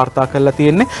පුවත වාර්තා කරලා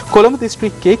තියෙන්නේ කොළඹ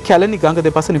දිස්ත්‍රික්කයේ කැලණි ගඟ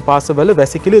දෙපස නිපාසවල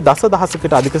වැසිකිලි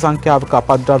දසදහසකට අධික සංඛ්‍යාවක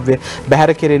අපද්‍රව්‍ය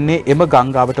බැහැර කෙරෙන්නේ එම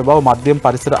ගංගාවට බව මධ්‍යම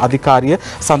පරිසර අධිකාරිය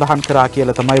සඳහන් කරා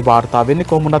කියලා තමයි වාර්තා වෙන්නේ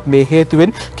කොහොමුණත් මේ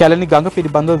හේතුවෙන් කැලණි ගඟ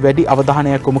පිළිබඳව වැඩි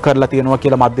අවධානයක් යොමු කරලා තියෙනවා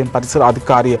කියලා මධ්‍යම පරිසර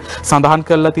අධිකාරිය සඳහන්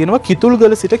කරලා තියෙනවා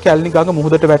කිතුල්ගල සිට කැලණි ගඟ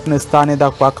මුහුදට වැටෙන ස්ථානය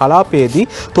දක්වා කලාපයේදී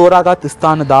තෝරාගත්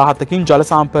ස්ථාන 17කින් ජල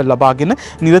සාම්පල් ලබාගෙන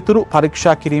නිරතුරු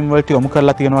පරීක්ෂා කිරීම වලට යොමු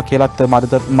කරලා තියෙනවා කියලාත්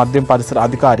මධ්‍යම පරිසර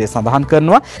අධිකාරිය සඳහන්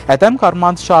කරනවා ඇතැම්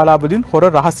කර්මාන්ත ශාලා වලින් හොර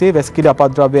රහසේ වැසිකිලි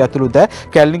අපද්‍රව්‍ය ඇතුළු ද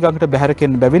කැලණි ගඟට බැහැර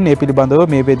කෙරෙන බැවින් මේ පිළිබඳව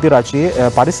මේ වෙද්දී රජයේ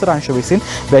පරිසර අංශ විසින්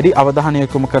වැඩි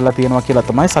අවධානයක් යොමු කරලා තියෙනවා කියලා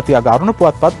තමයි සතිය අගාරුණ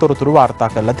පුවත්පත් තොරතුරු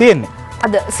වාර්තා කරලා තියෙන්නේ.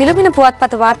 අද සිළුමිණ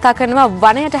පුවත්පත වාර්තා කරනවා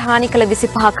වනයට හානි කළ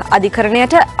 25ක්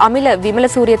අධිකරණයට අමිල විමල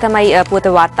සූරිය තමයි පුවත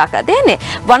වාර්තා කර දෙන්නේ.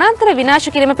 වනාන්තර විනාශ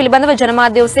කිරීම පිළිබඳව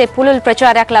ජනමාධ්‍ය ඔස්සේ පුළුල්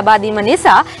ප්‍රචාරයක් ලබා දීම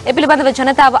නිසා ඒ පිළිබඳව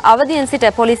ජනතාව අවදියෙන් සිට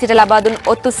පොලිසියට ලබා දුන්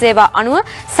ඔත්තු සේවා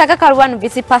අනුව සැකකරුවන්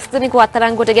 25 දෙනෙකු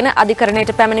අත්අඩංගුවටගෙන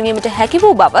අධිකරණයට පැමිණීමට හැකි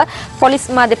වූ බව පොලිස්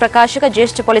මාධ්‍ය ප්‍රකාශක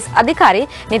ජ්‍යෙෂ්ඨ පොලිස් අධිකාරී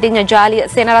නිතිඤ්ඤ ජාලිය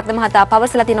සේනාරත්න මහතා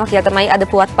පවසලා තිනවා කියලා තමයි අද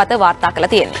පුවත්පත වාර්තා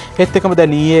කරලා තියෙන්නේ. ඒත් එක්කම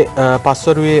දැන් ඊයේ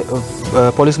පස්වරුවේ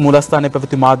පොලිස් මූලස්ථානයේ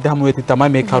පැවති මාධ්‍ය හමුවේදී තමයි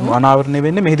මේ කරුණු අනාවරණය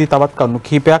වෙන්නේ. මෙහිදී තවත් කරුණු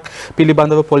කිහිපයක්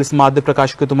පිළිබඳව පොලිස් මාධ්‍ය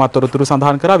ප්‍රකාශකතුමා තොරතුරු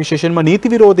සඳහන් කරා. විශේෂයෙන්ම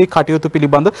නීති විරෝධී කටයුතු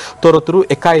පිළිබඳ තොරතුරු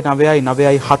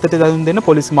 19997ට දැනුම් දෙන්න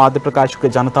පොලිස් මාධ්‍ය ප්‍රකාශක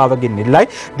ජනතාවගෙන් ඉල්ලයි.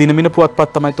 දිනමින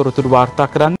පුවත්පත් තමයි තොරතුරු වාර්තා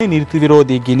කරන්නේ. නීති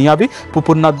විරෝධී ගිනිඅවි,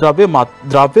 පුපුරන ද්‍රව්‍ය,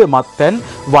 මත්පැන්,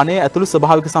 වනයේ ඇතුළු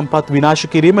ස්වභාවික සම්පත් විනාශ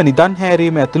කිරීම, නිදන්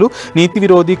හැරීම ඇතුළු නීති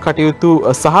විරෝධී කටයුතු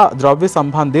සහ ද්‍රව්‍ය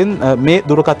සම්බන්ධයෙන් මේ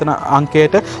දුරකථන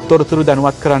අංකයට තොරතුරු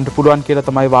දැනුවත් කරන්න පුළුවන් කියලා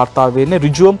තමයි වාර්තා වෙන්නේ.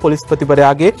 ඍජුවම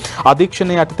පොලිස්පතිවරයාගේ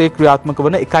අධීක්ෂණය යටතේ ක්‍රියාත්මක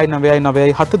වන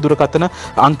 19997 දුරකථන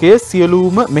අංකයේ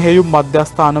සියලුම මෙහෙයුම්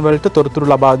මධ්‍යස්ථානවලට තොරතුරු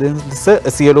ලබා දෙන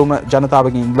සියලුම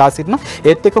ජනතාවගෙන් ඉල්ලා සිටිනවා.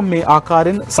 ඒත් එක්කම මේ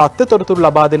ආකාරයෙන් සත්‍ය තොරතුරු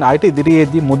ලබා දෙන අයට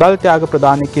ඉදිරියේදී මුදල් ත්‍යාග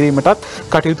ප්‍රදානය කිරීමටත්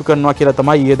කටයුතු කරනවා කියලා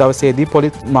තමයි ඊයේ දවසේදී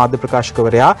පොලිස් මාධ්‍ය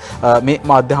ප්‍රකාශකවරයා මේ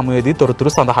මාධ්‍ය හමුවේදී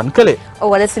තොරතුරු සඳහන් කළේ.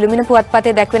 ඔව් අද සිළුමිණ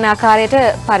පුවත්පතේ දැක්වෙන ආකාරයට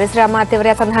පරිසර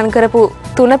අමාත්‍යවරයා සඳහන් කරපු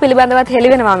තුන පිළිබඳවත් හෙළි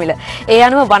වෙනවා මිල. ඒ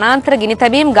අනුව වනාන්තර ගිනි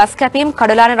තැබීම්, ගස් කැපීම්,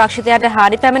 කඩලාන රක්ෂිතයාට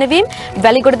හානි පැමිණවීම,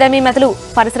 වැලිගොඩ දැමීම ඇතුළු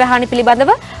පරිසර හානි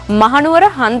පිළිබඳව මහනුවර,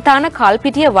 හන්තාන,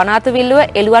 කල්පිටිය, වනාතවිල්ලුව,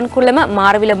 එළුවන්කුළම,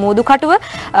 මාරවිල මූදුකටුව,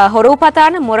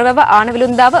 හොරූපතාන, මොරවැව,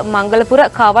 ආනවිලුන්දාව, මංගලපුර,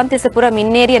 කාවන්තිස්සපුර,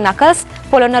 මින්නේරිය, නකල්ස්,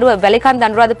 පොළොන්නරුව, වැලිකන්ද,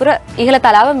 අනුරාධපුර, ඉහළ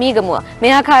තලාව, මීගමුව.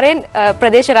 මේ ආකාරයෙන්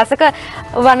ප්‍රදේශ රසක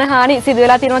වන හානි සිදු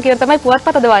වෙලා තියෙනවා කියන තමයි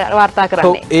පුවත්පත වාර්තා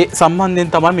කරන්නේ. ඒ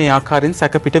සම්බන්ධයෙන් තමයි මේ ආකාරයෙන්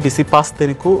සැකපිට 25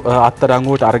 දෙනෙකු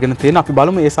අත්අඩංගුවට අරගෙන තියෙන. අපි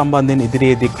බලමු මේ සම්බන්ධයෙන්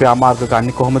ඉදිරියේදී ක්‍රියාමාර්ග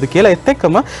ගන්න කොහොමද කියලා. ඒත්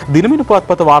එක්කම දිනමින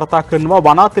පුවත්පත වාර්තා කරනවා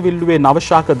වනාතවිල්ලුවේ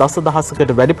නවශාක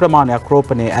දසදහසකට වැඩි ප්‍රමාණයක්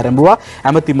රෝපණය ආරම්භුවා.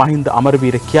 ඇමති මහින්ද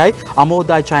අමරවීර කියයි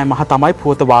අමෝදාය ජය මහ තමයි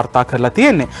පුවත වාර්තා කරලා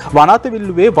තියෙන්නේ.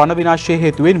 වනාතවිල්ලුවේ වන විනාශය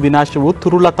හේතුවෙන් විනාශ වූ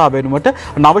තුරුලතා වෙනුවට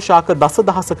නවශාක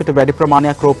දසදහසකට වැඩි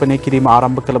ප්‍රමාණයක් රෝපණය කිරීම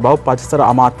ආරම්භ කළ බව පරිසර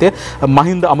අමාත්‍ය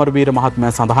මහින්ද අමරවීර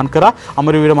මහත්මයා සඳහන් කරා.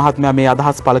 අමරවීර මහත්මයා මේ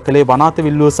අදහස් පළ කළේ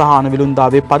වනාතවිල්ලුව සහ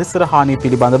ආනවිලුන්දාවේ පරිසර හානිය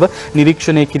පිළිබඳව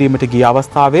නිරීක්ෂණය කිරීමට ගිය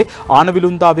අවස්ථාවේ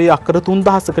ආනවිලුන්දාවේ අක්කර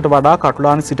 3000කට වඩා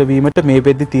කටුලාන සිටවීමට මේ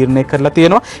වෙද්දී තීරණය කරලා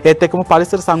තියෙනවා. ඒත් එක්කම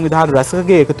පරිසර සංවිධාන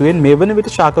රැසකගේ එකතුවෙන් මේ වන විට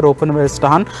ශාක රෝපණ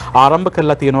වැඩසටහන් ආරම්භ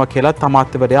කරලා තියෙනවා කියලා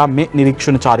අමාත්‍යවරයා මේ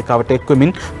නිරීක්ෂණ චාරිකාවට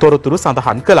එක්වමින් තොරතුරු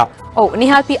සඳහන් කළා. ඔව්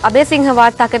නිහාල්පි අබේසිංහ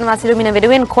වාර්තා කරනවා සිළුමිණ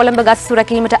වෙනුවෙන් කොළඹ ගස්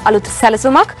සුරැකීමට අලුත්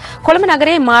සැලසුමක්. කොළඹ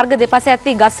නගරයේ මාර්ග දෙපස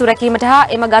ඇති ගස් සුරැකීමට හා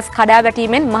එම ගස් කඩා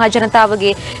වැටීමෙන් මහ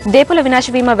ජනතාවගේ දේපොළ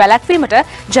විනාශ වීම වැළැක්වීමට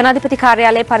ජනාධිපති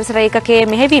කාර්යාලයේ පරිසර ඒකකයේ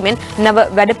මෙහෙයවීමෙන් නව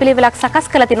වැඩපිළිවෙලක්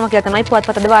සකස් කළ තිනවා කියලා තමයි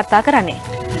පුවත්පතද වාර්තා කරන්නේ.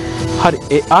 හරි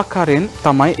ඒ ආකාරයෙන්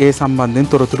තමයි ඒ සම්බන්ධයෙන්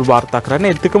තොරතුරු වාර්තා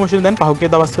කරන්නේ. ඒත් එක්කම දැන් පහුගිය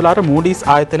දවස්වල අර Moody's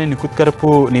ආයතනය නිකුත්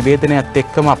කරපු නිවේදනයත්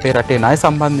එක්කම අපේ රටේ ණය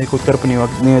සම්බන්ධ නිකුත් කරපු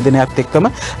නිවේදනයත් එක්කම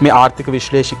මේ ආර්ථික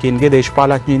විශ්ලේෂකයින්ගේ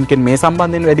දේශපාලඥයින්ගෙන් මේ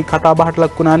සම්බන්ධයෙන් වැඩි කතා බහට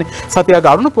ලක් වුණානේ. සතිය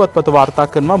ගාරුණ පුවත්පත වාර්තා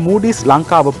කරනවා Moody's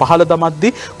ලංකාව පහළ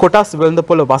දමද්දී කොටස්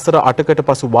වෙළඳපොළ වසර 8කට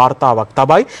පසු වාර්තාවක්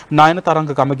තබයි. නයන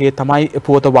තරංග ගමගේ තමයි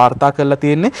පුවත වාර්තා කරලා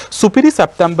තියෙන්නේ. සුපිරි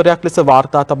සැප්තැම්බරයක් ලෙස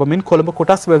වාර්තා තබමින් කොළඹ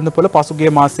කොටස් වෙළඳපොළ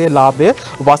පසුගිය මාසයේ ලාභය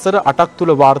වසර 8ක්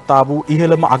තුල වාර්තා වූ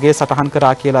ඉහළම අගය සටහන්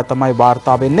කරා කියලා තමයි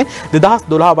වාර්තා වෙන්නේ.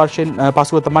 2012 වර්ෂයෙන්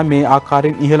පසුව තමයි මේ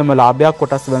ආකාරයෙන් ඉහළම ලාභයක්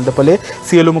කොටස් වෙළඳපොලේ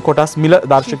සියලුම කොටස් මිල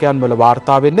දර්ශකයන් වල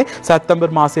වාර්තා වෙන්නේ. සැප්තැම්බර්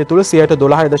මාසය තුල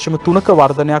 12.3ක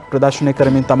වර්ධනයක් ප්‍රදර්ශනය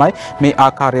කරමින් තමයි මේ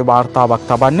ආකාරයේ වාර්තාවක්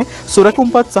තබන්නේ.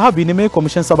 සුරකුම්පත් සහ විනිමය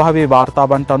කොමිෂන් සභාවේ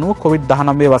වාර්තාවන්ට අනුව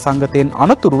COVID-19 වසංගතයෙන්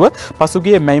අනතුරුව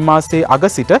පසුගිය මැයි මාසයේ අග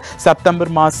සිට සැප්තැම්බර්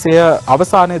මාසය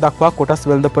අවසානයේ දක්වා කොටස්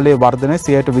වෙළඳපොලේ වර්ධනය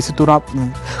 23%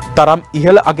 තරම්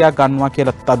ඉහළ අගයක් ගන්නවා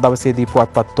කියලා අද දවසේදී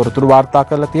පුවත්පත් තොරතුරු වාර්තා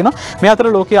කරලා තියෙනවා. මේ අතර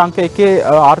ලෝකයේ අංක 1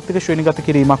 ආර්ථික ශ්‍රේණිගත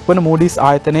කිරීමක් වන Moody's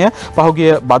ආයතනය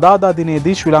පහුගිය බදාදා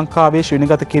දිනේදී ශ්‍රී ලංකාවේ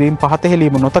ශ්‍රේණිගත කිරීම පහත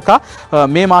හෙළීම නොතකා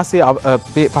මේ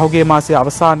මාසයේ පහුගිය මාසයේ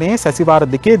අවසානයේ සැසිවාර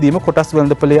දෙකේදීම කොටස්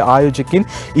වෙළඳපොලේ ආයෝජකින්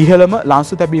ඉහළම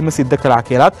ලංසු තැබීම සිද්ධ කළා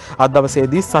කියලාත් අද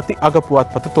දවසේදී සති අග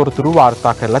පුවත්පත තොරතුරු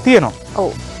වාර්තා කරලා තියෙනවා.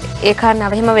 ඔව් ඒ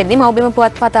කාරණාව එහෙම වෙද්දී මව්බිම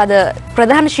පුවත්පත අද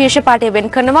ප්‍රධාන ශීර්ෂ පාඨය වෙන්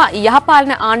කරනවා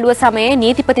යහපාලන ආණ්ඩුව සමයේ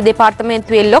නීතිපති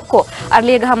දෙපාර්තමේන්තුවේ ලොක්කෝ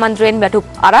අරලියගහ මන්ත්‍රයෙන් වැටුප්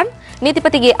අරන්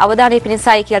නීතිපතිගේ අවධානය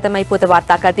පිණිසයි කියලා තමයි පුවත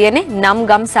වාර්තා කරලා තියෙන්නේ. නම්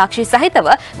ගම් සාක්ෂි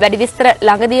සහිතව වැඩි විස්තර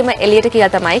ළඟදීම එළියට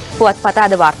කියලා තමයි පුවත්පත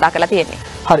අද වාර්තා කරලා තියෙන්නේ.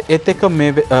 හරි ඒත් එක්ක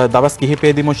මේ දවස්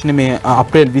කිහිපයේදී මොචනේ මේ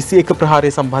අප්‍රේල් 21 ප්‍රහාරය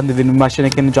සම්බන්ධ විමර්ශන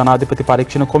කරන ජනාධිපති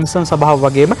පරීක්ෂණ කොමිෂන් සභාව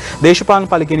වගේම දේශපාලන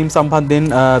පරිගැනීම් සම්බන්ධයෙන්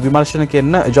විමර්ශන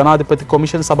කරන ජනාධිපති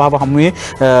කොමිෂන් සභාව හමුවේ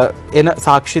එන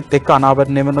සාක්ෂිත් එක්ක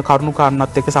අනාවරණය වෙන කරුණු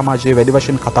කාරණාත් එක්ක සමාජයේ වැඩි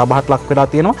වශයෙන් කතා බහට ලක් වෙලා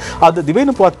තියෙනවා. අද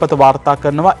දිවයින පුවත්පත වාර්තා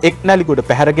කරනවා එක් නැලිගොඩ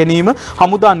පැහැර ගැනීම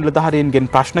හමුදා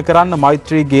නිලධාරීන්ගෙන් ප්‍රශ්න කරන්න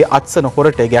මෛත්‍රීගේ අත්සන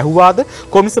හොරට ගැහුවාද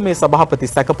කොමිසමේ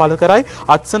සභාපති සැකපල කරයි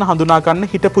අත්සන හඳුනා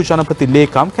ගන්න හිටපු ජනපති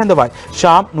ලේකම් කැඳවයි.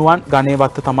 නුවන්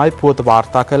ගණේවත්ත තමයි පුවත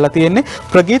වාර්තා කරලා තියෙන්නේ.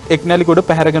 ප්‍රගීත් එක්නැලිගොඩ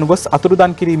පැහැරගෙන ගොස්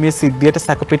අතුරුදන් කිරීමේ සිද්ධියට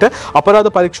සැකපිට අපරාධ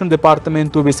පරීක්ෂණ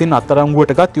දෙපාර්තමේන්තුව විසින්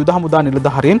අත්අඩංගුවටගත් යුද හමුදා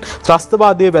නිලධාරීන්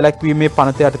ත්‍රස්තවාදයේ වැළැක්වීමේ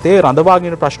පනත යටතේ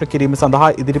රඳවාගෙන ප්‍රශ්න කිරීම සඳහා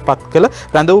ඉදිරිපත් කළ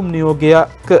රැඳවුම්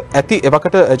නියෝගයක ඇති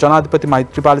එවකට ජනාධිපති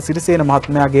මෛත්‍රීපාල සිරිසේන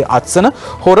මහත්මයාගේ අත්සන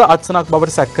හොර අත්සනක්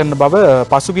බවට සැක කරන බව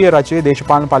පසුගිය රජයේ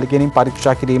දේශපාලන පරිගැනීම්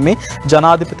පරීක්ෂා කිරීමේ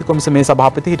ජනාධිපති කොමිසමේ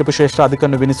සභාපති හිටපු ශ්‍රේෂ්ඨ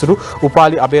අධිකරණ විනිසුරු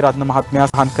උපාලි අබේරත්න මහත්මයා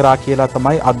සහන් කරා කියලා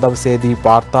තමයි අද දවසේදී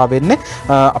වාර්තා වෙන්නේ.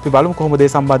 අපි බලමු කොහොමද මේ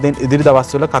සම්බන්ධයෙන් ඉදිරි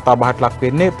දවස්වල කතා බහට ලක්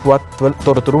වෙන්නේ පුවත්වල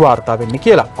තොරතුරු වාර්තා වෙන්නේ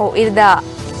කියලා. ඔව් ඉරිදා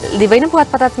දිවයින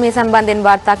පුවත්පතත් මේ සම්බන්ධයෙන්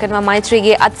වාර්තා කරනවා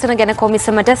මෛත්‍රීගේ අත්සන ගැන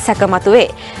කොමිසමට සැකමතුවේ.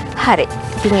 හරි.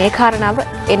 ඉතින් ඒ කාරණාව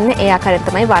එන්නේ ඒ ආකාරයෙන්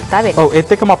තමයි වාර්තා වෙන්නේ. ඔව්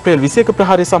ඒත් එක්කම අප්‍රේල් 21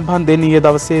 ප්‍රහාරය සම්බන්ධයෙන් ඊයේ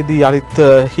දවසේදී යලිත්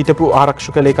හිටපු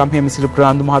ආරක්ෂක ලේකම් හේමසිරි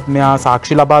ප්‍රනාන්දු මහත්මයා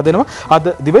සාක්ෂි ලබා දෙනවා. අද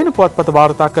දිවයින පුවත්පත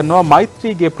වාර්තා කරනවා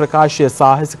මෛත්‍රීගේ ප්‍රකාශය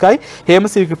සාහසිකයි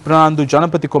හේමසිරි ප්‍රනාන්දු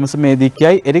ජනපති කොමිසමේදී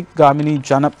කියයි එරික් ගාමිණී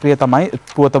ජනප්‍රිය තමයි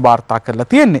පුවත වාර්තා කරලා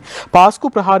තියෙන්නේ.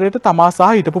 පාස්කු ප්‍රහාරයට තමා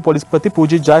සහ හිටපු පොලිස්පති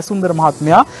පූජි ජයසුන්දර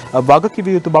මහත්මයා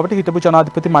වගකිවිය යුතු බවට හිටපු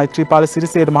ජනාධිපති මෛත්‍රීපාල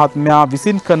සිරිසේන මහත්මයා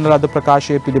විසින් කරන ලද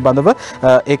ප්‍රකාශය පිළිබඳව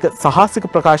ඒක සාහසික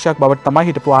ප්‍රකාශයක් බවට තමයි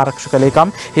හිටපු ආරක්ෂක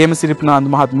ලේකම් හේමසිරි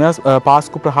ප්‍රනාන්දු මහත්මයා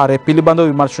පාස්කු ප්‍රහාරය පිළිබඳව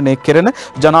විමර්ශනය කෙරෙන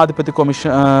ජනාධිපති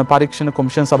පරීක්ෂණ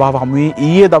කොමිෂන් සභාව හමුවේ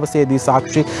ඊයේ දවසේදී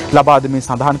සාක්ෂි ලබා දෙමින්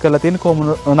සඳහන් කරලා තියෙන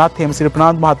කොමුණත් හේමසිරි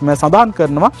ප්‍රනාන්දු මහත්මයා සඳහන්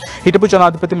කරනවා හිටපු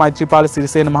ජනාධිපති මෛත්‍රීපාල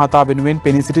සිරිසේන මහතා වෙනුවෙන්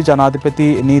පෙනී සිටි ජනාධිපති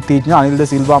නීතිඥ අනිල් ද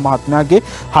සිල්වා මහත්මයාගේ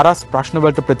හරස් ප්‍රශ්න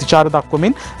වලට ප්‍රතිචාර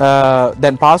දක්වමින්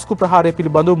දැන් පාස්කු ප්‍රහාරය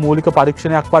පිළිබඳව මූලික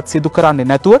පරීක්ෂණයක්වත් සිදු කරන්නේ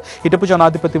නැතුව හිටපු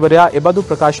ජනාධිපතිවරයා එබඳු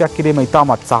ප්‍රකාශයක් කිරීම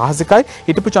ඉතාමත් සාහසිකයි.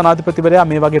 හිටපු ජනාධිපතිවරයා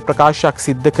මේ වගේ ප්‍රකාශයක්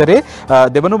සිද්ධ කරේ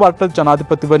දෙවන වරට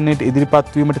ජනාධිපතිවරණයට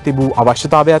ඉදිරිපත් වීමට තිබූ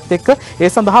අවශ්‍යතාවයත් එක්ක ඒ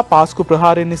සඳහා පාස්කු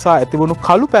ප්‍රහාරය නිසා ඇතිවුණු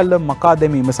කළු පැල්ලම මකා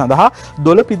දැමීම සඳහා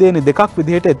දොළ පිදේන දෙකක්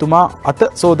විදිහට එතුමා අත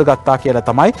සෝදගත්තා කියලා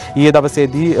තමයි ඊයේ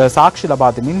දවසේදී සාක්ෂි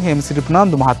ලබා දෙමින් හේමසිරි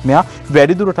ප්‍රනාන්දු මහත්මයා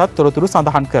වැඩිදුරටත් තොරතුරු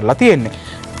සඳහන් කරලා තියෙන්නේ.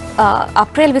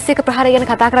 අප්‍රේල් 21 ප්‍රහාරය ගැන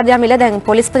කතා කරද්දී ආමිල දැන්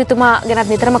පොලිස්පතිතුමා ගැනත්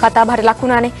නිතරම කතා බහට ලක්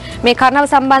වුණානේ. මේ කාරණාව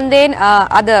සම්බන්ධයෙන්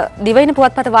අද දිවයින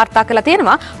පුවත්පත වාර්තා කරලා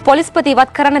තියෙනවා පොලිස්පති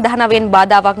ඉවත් කරන්න 19න්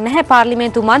බාධාවක් නැහැ.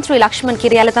 පාර්ලිමේන්තු මන්ත්‍රී ලක්ෂ්මන්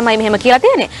කිරියාල තමයි මෙහෙම කියලා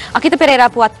තියෙන්නේ. අකිත පෙරේරා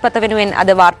පුවත්පත වෙනුවෙන්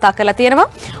අද වාර්තා කරලා තියෙනවා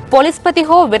පොලිස්පති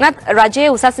හෝ වෙනත් රජයේ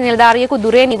උසස් නිලධාරියෙකු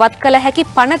දුරෙන් ඉවත් කළ හැකි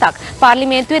පනතක්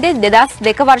පාර්ලිමේන්තුවේදී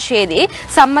 2002 වර්ෂයේදී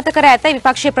සම්මත කර ඇතැයි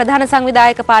විපක්ෂයේ ප්‍රධාන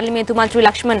සංවිධායක පාර්ලිමේන්තු මන්ත්‍රී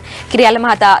ලක්ෂ්මන් කිරියාල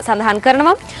මහතා සඳහන්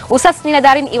කරනවා. උසස්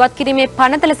නිලධාරීන් ඉවත් කිරීමේ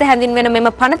පනත ලෙස හැඳින්වෙන මෙම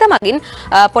පනත මගින්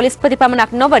පොලිස්පති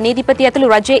පමණක් නොව නීතිපති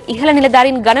ඇතුළු රජයේ ඉහළ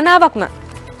නිලධාරීන් ගණනාවක්ම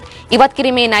ඉවත්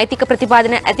කිරීමේ නෛතික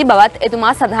ප්‍රතිපාදන ඇති බවත්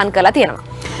එතුමා සඳහන් කළා තියෙනවා.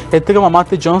 එත්තකම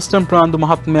අමාත්‍ය ජොන්ස්ටන් ප්‍රනාන්දු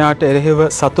මහත්මයාට එරෙහිව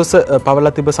සතුස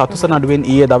පවලා තිබ සතුස නඩුවෙන්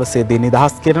ඊයේ දවසේදී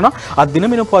නිදහස් කරනවා. අද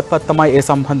දිනමින පුවත්පත් තමයි ඒ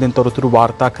සම්බන්ධයෙන් තොරතුරු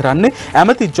වාර්තා කරන්නේ.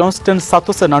 ඇමති ජොන්ස්ටන්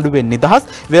සතුස නඩුවෙන් නිදහස්.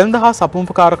 වෙළඳ හා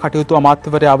සපුම්පකාර කටයුතු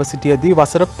අමාත්‍යවරයාව සිටියදී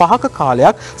වසර 5ක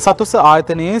කාලයක් සතුස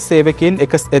ආයතනයේ සේවකයන්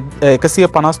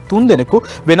 153 දෙනෙකු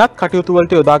වෙනත් කටයුතු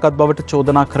වලට යොදාගත් බවට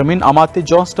චෝදනා කරමින් අමාත්‍ය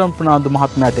ජොන්ස්ටන් ප්‍රනාන්දු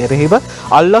මහත්මයාට එරෙහිව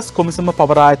අල්ලස් කොමිසම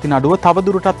පවරා ඇති නඩුව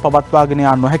තවදුරටත් පවත්වාගෙන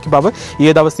යා නොහැකි බව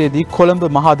ඊයේ දවසේදී කොළඹ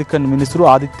මහා අධිකරණ මිනිසුරු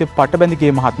ආදිත්‍ය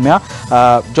පටබැඳිගේ මහත්මයා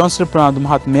ජොන්ස්ටන් ප්‍රනාන්දු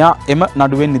මහත්මයා එම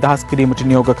නඩුවෙන් නිදහස් කිරීමට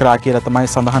නියෝග කරා කියලා තමයි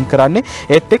සඳහන් කරන්නේ.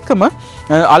 ඒත් එක්කම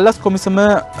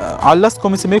අල්ලස්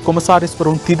කොමිසමේ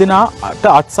කොමසාරිස්වරුන් තිදෙනාට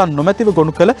අත්සන් නොමැතිව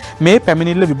ගොනු කළ මේ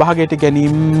පැමිණිල්ල විභාගයට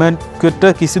ගැනීමකට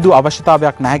කිසිදු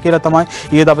අවශ්‍යතාවයක් නැහැ කියලා තමයි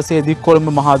ඊයේ දවසේදී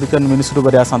කොළඹ මහා අධිකරණ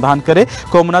මිනිසුරුවරයා සඳහන් කරේ.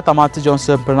 කොමුණත් අමාත්‍ය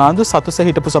ජොන්ස්ටන් ප්‍රනාන්දු සතුස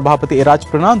හිටපු සභාපති එරාජ්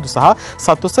ප්‍රනාන්දු සහ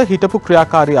සතුස හිටපු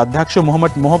ක්‍රියාකාරී අධ්‍යක්ෂ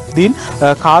මොහමඩ් මොහොබ්දීන්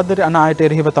කාදර් අන අයට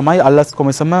එරෙහිව තමයි අල්ලස්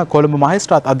කොමිසම කොළඹ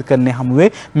මහේස්ත්‍රාත් අධිකරණයේ හමුවේ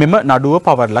මෙම නඩුව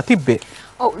පවරලා තිබ්බේ.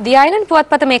 The Island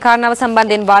පුවත්පත මේ කාරණාව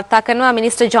සම්බන්ධයෙන් වාර්තා කරනවා.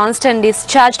 Minister Johnston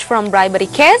discharged from bribery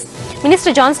case.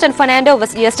 Minister Johnston Fernando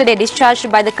was yesterday discharged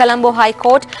by the Colombo High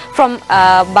Court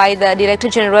by the Director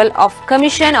General of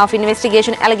Commission of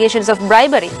Investigation allegations of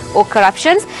bribery or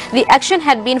corruptions. The action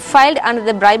had been filed under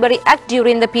the Bribery Act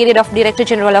during the period of Director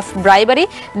General of Bribery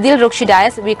Dilrukshi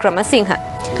Dias Wickramasinghe.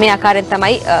 මේ ආකාරයෙන්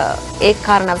තමයි ඒ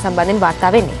කාරණාව සම්බන්ධයෙන් වාර්තා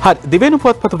වෙන්නේ. හරි දිවෙන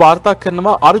පුවත්පත වාර්තා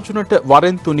කරනවා අර්ජුනට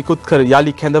වරෙන්තු නිකුත් කර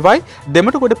යලි කැඳවයි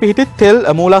දෙමටගොඩ පිහිටි තෙල්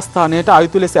මූලස්ථානයට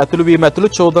අයුතු ලෙස ඇතුළු වීම ඇතුළු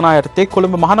චෝදනා යටතේ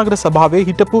කොළඹ මහනගර සභාවේ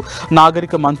හිටපු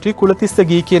නාගරික මන්ත්‍රී කුලතිස්ස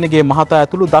ගීකියනගේ මහතා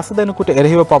ඇතුළු 10 දෙනෙකුට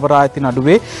එරෙහිව පවරා ඇති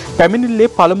නඩුවේ පැමිණිල්ලේ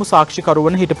පළමු සාක්ෂිකරු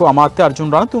වන හිටපු අමාත්‍ය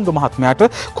අර්ජුන රණතුංග මහත්මයාට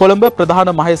කොළඹ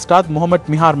ප්‍රධාන මහේස්ත්‍රාත් මොහමඩ්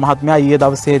මිහාර් මහත්මයා ඊයේ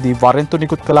දවසේදී වරෙන්තු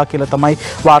නිකුත් කළා කියලා තමයි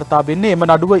වාර්තා වෙන්නේ. එම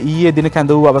නඩුව ඊයේ දින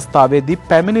කැඳ වූ අවස්ථාවේදී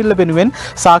පැමිණිල්ල වෙනුවෙන්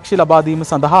සාක්ෂි ලබා දීම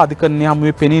සඳහා අධිකරණයේ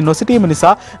හමුවේ පෙනී නොසිටීම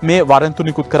නිසා මේ වරෙන්තු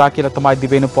නිකුත් කරා කියලා තමයි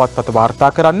දිවෙන පුවත්පත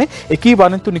වාර්තා කරන්නේ. එකී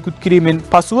වරෙන්තු නිකුත් කිරීමෙන්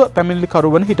පසුව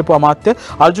පැමිණිලිකරු වන හිටපු අමාත්‍ය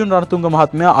අර්ජුන රණතුංග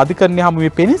මහත්මයා අධිකරණයේ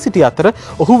හමුවේ පෙනී සිටි අතර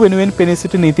ඔහු වෙනුවෙන් පෙනී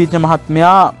සිටි නීතිඥ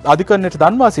මහත්මයා අධිකරණයට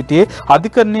දන්වා සිටියේ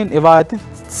අධිකරණයෙන් එවා ඇති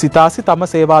සිතාසි තම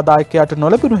සේවාදායකයාට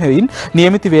නොලැබුණු හේයින්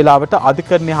නියමිත වේලාවට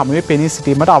අධිකරණයේ හමුවේ පෙනී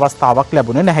සිටීමට අවස්ථාවක්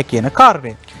ලැබුණේ නැහැ කියන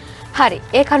කාරණය. හරි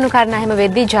ඒ කරුණු කාරණා හැම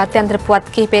වෙද්දී ජාත්‍යන්තර පුවත්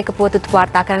කිහිපයක පුවතුත්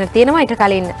වාර්තා කරන්න තියෙනවා. ඊට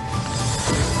කලින්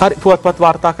හරි පුවත්පත්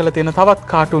වාර්තා කළ තියෙන තවත්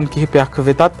කාටුන් කිහිපයක්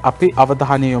වෙතත් අපි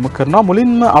අවධානය යොමු කරනවා.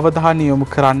 මුලින්ම අවධානය යොමු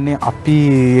කරන්නේ අපි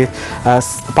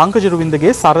පංකජ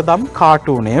රුවින්දගේ සරදම්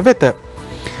කාටුනය වෙත.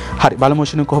 හරි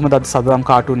බලමු කොහොමද අද සරදම්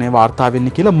කාටුනේ වාර්තා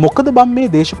වෙන්නේ කියලා. මොකද බම්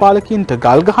මේ දේශපාලකින්ට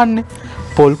ගල් ගහන්නේ?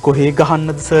 පොල් කොහේ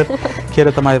ගහන්නද සර්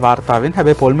කියලා තමයි වාර්තා වෙන්නේ.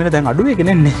 හැබැයි පොල් මිල දැන් අඩු වෙගෙන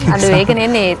එන්නේ. අඩු වෙගෙන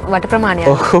එන්නේ වට ප්‍රමාණයක්.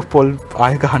 ඔව් පොල්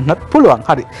ආය ගහන්නත් පුළුවන්.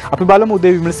 හරි. අපි බලමු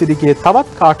උදේ විමල සිරිගේ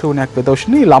තවත් කාටුනයක් වෙත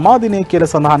ඔෂ්නී ළමා දිනය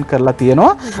කියලා සඳහන් කරලා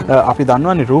තියෙනවා. අපි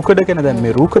දන්නවනේ රූකඩ ගැන. දැන්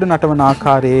මේ රූකඩ නටවන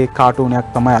ආකාරයේ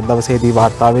කාටුනයක් තමයි අද දවසේදී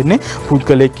වාර්තා වෙන්නේ.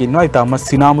 පුද්ගලයෙක් ඉන්නවා. ඊටම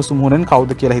සිනාමුසු මුහුණෙන්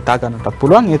කවුද කියලා හිතා ගන්නටත්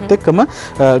පුළුවන්. ඒත් එක්කම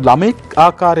ළමෙක්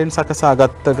ආකාරයෙන්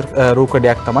සකසාගත්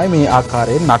රූකඩයක් තමයි මේ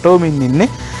ආකාරයෙන් නටවමින්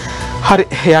ඉන්නේ. හරි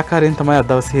ඒ ආකාරයෙන් තමයි අද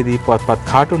දවසේදී පුවත්පත්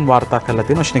කාටුන් වාර්තා කරලා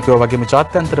තියෙන ඔෂ්නිකෝ වගේම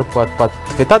ජාත්‍යන්තර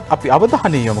පුවත්පත් වෙතත් අපි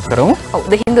අවධානය යොමු කරමු. ඔව්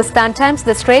The Hindustan Times,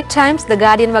 The Straits Times, The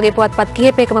Guardian වගේ පුවත්පත්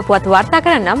කිහිපයකම පුවත් වාර්තා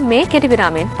කරන්නම් මේ කෙටි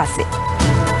විරාමයෙන් පස්සේ.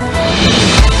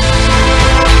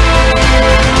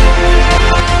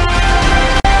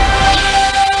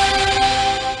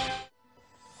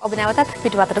 ඔබ නැවතත්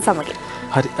පිටු අතර සමගින්.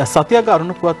 හරි සතියක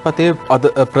අරුණ පුවත්පතේ අද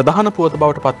ප්‍රධාන පුවත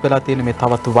බවට පත් වෙලා තියෙන මේ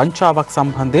තවත් වංචාවක්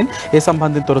සම්බන්ධයෙන් ඒ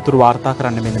සම්බන්ධයෙන් තොරතුරු වාර්තා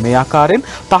කරන්න මෙන්න මේ ආකාරයෙන්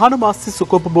තහනම් ආස්ති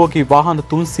සුඛෝපභෝගී වාහන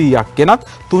 300ක් ගෙනත්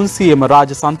 300ම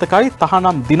රාජසන්තකයි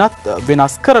තහනම් දිනත්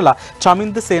වෙනස් කරලා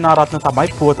චමින්ද සේනාරත්න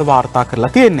තමයි පුවත වාර්තා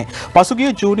කරලා තියෙන්නේ.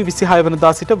 පසුගිය ජූනි 26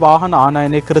 වෙනිදා සිට වාහන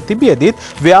ආනයනය කර තිබියදීත්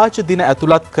ව්‍යාජ දින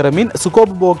ඇතුළත් කරමින්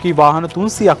සුඛෝපභෝගී වාහන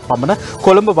 300ක් පමණ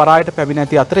කොළඹ වරායට පැමිණ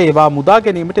ඇති අතර ඒවා මුදා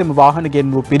ගැනීමට එම වාහන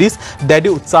ගෙන්වූ පිරිස්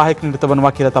දැඩි උත්සාහයක නිරත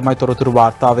වනවා කියලා තමයි තොරතුරු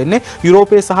වාර්තා වෙන්නේ.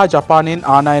 යුරෝපයේ සහ ජපානයෙන්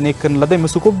ආනයනය කරන ලද එම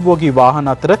සුඛෝපභෝගී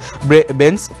වාහන අතර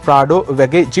බෙන්ස් ප්‍රාඩෝ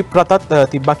වගේ ජිප් රථත්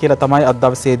තිබ්බා කියලා තමයි අද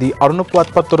දවසේදී අරුණ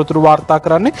පුවත්පත් තොරතුරු වාර්තා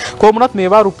කරන්නේ. කොහොමුණත්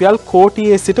මේවා රුපියල්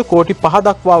කෝටියේ සිට කෝටි 5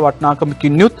 දක්වා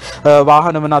වටිනාකමකින් යුත්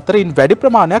වාහන වන අතර ඉන් වැඩි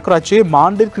ප්‍රමාණයක් රජයේ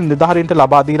මාණ්ඩලික නිලධාරීන්ට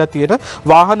ලබා දීලා තියෙන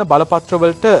වාහන බලපත්‍ර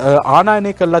වලට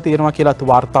ආනයනය කරලා තියෙනවා කියලා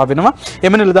වාර්තා වෙනවා.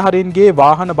 එම නිලධාරීන්ගේ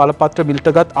වාහන බලපත්‍ර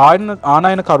මිලටගත්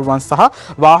ආනයනකරුවන්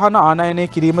සහ වාහන ආනයනය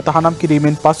කිරීම තහනම්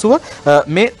කිරීමෙන් පසුව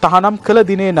මේ තහනම් කළ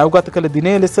දිනේ නවගත කළ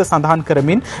දිනේ ලෙස සඳහන්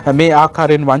කරමින් මේ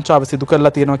ආකාරයෙන් වංචාව සිදු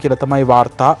කරලා තියෙනවා කියලා තමයි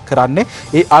වාර්තා කරන්නේ.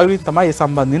 ඒ ආයුරින් තමයි මේ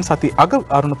සම්බන්ධයෙන් සති අග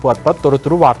අරුණ පුවත්පත්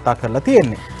තොරතුරු වාර්තා කරලා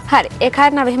තියෙන්නේ. හරි ඒ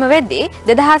කාරණාව එහෙම වෙද්දී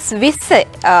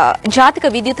 2020 ජාතික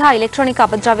විද්‍යුත් හා ඉලෙක්ට්‍රොනික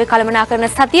අපද්‍රව්‍ය කළමනාකරන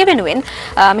සතිය වෙනුවෙන්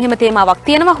මෙහෙම තේමාවක්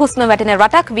තියෙනවා හුස්ම වැටෙන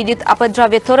රටක් විද්‍යුත්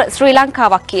අපද්‍රව්‍ය තොර ශ්‍රී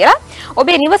ලංකාවක් කියලා.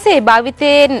 ඔබේ නිවසේ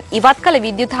භාවිතයෙන් ඉවත් කළ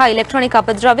විද්‍යුත් හා ඉලෙක්ට්‍රොනික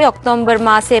අපද්‍රව්‍ය ඔක්තෝබර්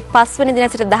මාසයේ 5 වෙනි දින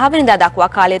සිට 10 වෙනිදා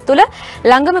දක්වා කාලය තුල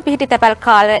ළඟම පිහිටි තැපැල්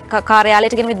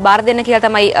කාර්යාලයට ගෙනවිත් බාර දෙන්න කියලා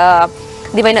තමයි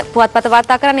දිවයින පුවත්පත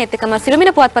වාර්තා කරන්නේ. ඒත් එකම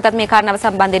සිළුමිණ පුවත්පතත් මේ කාරණාව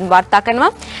සම්බන්ධයෙන් වාර්තා කරනවා.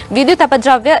 විද්‍යුත්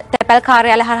අපද්‍රව්‍ය තැපැල්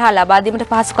කාර්යාලය හරහා ලබා දීමට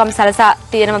පහසුකම් සලසා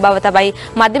තියෙන බව තමයි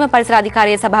මධ්‍යම පරිසර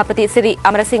අධිකාරියේ සභාපති සිරි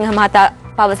අමරසිංහ මහතා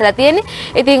පවසලා තියෙන්නේ.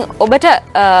 ඉතින් ඔබට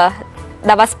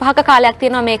දවස් 5ක කාලයක්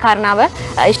තියෙනවා මේ කාරණාව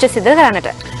ඉෂ්ට සිද්ධ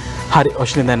කරන්නට. හරි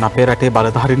ඔෂ්නි දැන් අපේ රටේ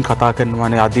බලධාරීන් කතා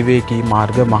කරනවානේ අධිවේගී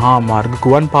මාර්ග මහා මාර්ග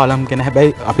ගුවන් පාලම් ගැන.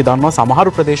 හැබැයි අපි දන්නවා සමහර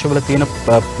ප්‍රදේශවල තියෙන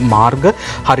මාර්ග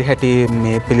හරි හැටි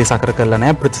මේ පිළිසකර කරලා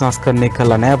නැහැ, ප්‍රතිසංස්කරණය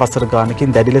කරලා නැහැ. වසර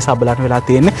ගානකින් දැඩි ලෙස අබලන් වෙලා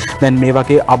තියෙන්නේ. දැන් මේ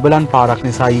වගේ අබලන් පාරක්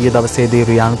නිසා ඊයේ දවසේදී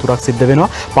රියානුතුරක් සිද්ධ වෙනවා.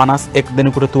 51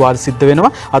 දෙනෙකුට තුවාල සිද්ධ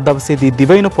වෙනවා. අද දවසේදී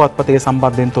දිවයින පුවත්පතේ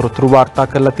සම්බන්ධයෙන් තොරතුරු වාර්තා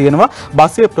කරලා තියෙනවා.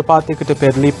 බස්සේ ප්‍රපාතයකට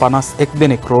පෙරළී 51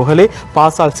 දෙනෙක් රෝහලේ,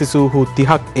 පාසල් සිසුහු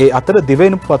 30ක් ඒ අතර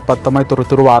දිවයින පුවත්පත තමයි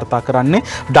තොරතුරු වාර්තා කරන්නේ.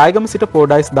 ඩයගම සිට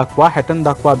පෝඩයිස් දක්වා හැටන්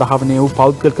දක්වා දහවනය වූ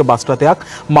පෞද්ගලික බස් රථයක්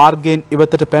මාර්ගයෙන්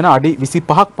ඉවතට පැන අඩි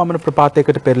 25ක් පමණ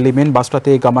ප්‍රපාතයකට පෙරළීමෙන් බස්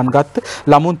රථයේ ගමන්ගත්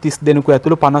ළමුන් 30 දෙනෙකු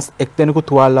ඇතුළු 51 දෙනෙකු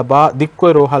තුවාල ලබා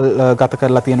දික්කොය රෝහල් ගත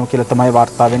කරලා තියෙනවා කියලා තමයි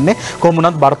වාර්තා වෙන්නේ. කොහොම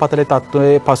වුණත් බරපතල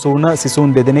තත්ත්වයේ පසු වුණ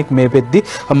සිසුන් දෙදෙනෙක් මේ වෙද්දී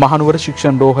මහනුවර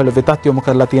ශික්ෂණ රෝහල වෙතත් යොමු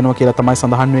කරලා තියෙනවා කියලා තමයි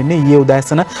සඳහන් වෙන්නේ. ඊයේ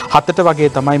උදෑසන 7ට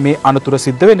වගේ තමයි මේ අනතුර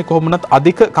සිද්ධ වෙන්නේ. කොහොම වුණත්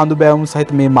අධික කඳු බෑවුම්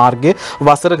සහිත මේ මාර්ගයේ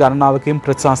වසර ගණනාවකින්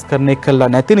ප්‍රතිසංස්කරණය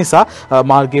කළා නැති නිසා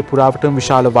මාර්ගයේ පුරාවටම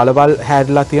විශාල වලවල්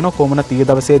හැරිලා තියෙනවා. කොහොමද ඊයේ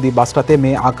දවසේදී බස් රථයේ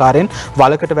මේ ආකාරයෙන්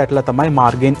වලකට වැටලා තමයි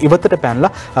මාර්ගයෙන් ඉවතට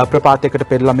පැනලා ප්‍රපාතයකට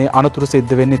පෙරලා මේ අනතුරු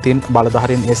සිද්ධ වෙන්නේ. ඉතින්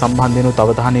බලධාරීන් ඒ සම්බන්ධයෙන්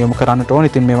අවධානය යොමු කරන්නට ඕන.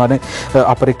 ඉතින් මේ වගේ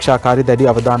අපරීක්ෂාකාරී දැඩි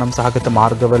අවදානම් සහගත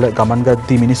මාර්ගවල ගමන්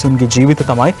ගද්දී මිනිසුන්ගේ ජීවිත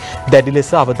තමයි දැඩි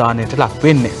ලෙස අවධානයට ලක්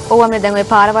වෙන්නේ. ඔව් අපේ දැන් ওই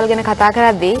පාරවල් ගැන කතා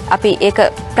කරද්දී අපි ඒක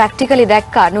ප්‍රැක්ටිකලි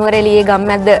දැක්කා. නුවරඑළියේ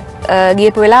ගම්මැද්ද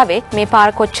ගියපු වෙලාවේ මේ පාර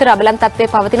කොච්චර අබලන්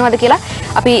තත්ත්වයේ පවතිනවද කියලා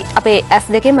අපි අපේ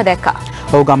S2කින්ම දැක්කා.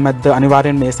 ඔව් ගම්මැද්ද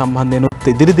අනිවාර්යෙන් මේ සම්බන්ධයෙන්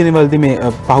ඉදිරි දිනවලදී මේ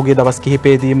පහුගිය දවස්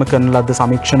කිහිපෙදීම කරන ලද්ද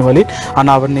සමීක්ෂණ වලින්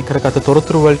අනාවරණය කරගත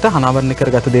තොරතුරු වලට අනාවරණය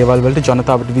කරගත දේවල් වලට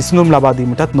ජනතාවට විසඳුම් ලබා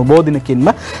දීමටත් නොබෝ දිනකින්ම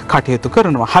කටයුතු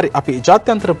කරනවා. හරි අපි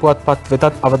ජාත්‍යන්තර පුවත්පත්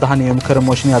වෙතත් අවධානය යොමු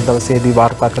කරමු. ඔෂ්නි අද දවසේදී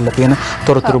වාර්තා කරලා තියෙන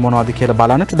තොරතුරු මොනවද කියලා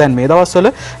බලන්නට. දැන් මේ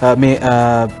දවස්වල මේ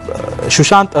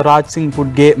සුශාන්ත් රාජ්සිං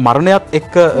පුඩ්ගේ මරණයත්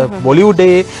එක්ක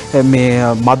බොලිවුඩයේ මේ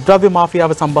මද්ද්‍රව්‍ය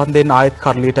මාෆියාව සම්බන්ධයෙන් ආයත්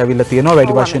කරලියට ඇවිල්ලා තියෙනවා.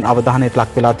 වැඩි වශයෙන් අවධානයට ලක්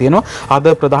වෙලා තියෙනවා.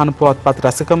 අද ප්‍රධාන පුවත්පත්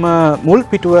රැසකම මුල්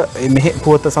පිටුව මෙහි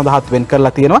පුවත සඳහාත් වෙන්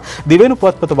කරලා තියෙනවා. දිවෙන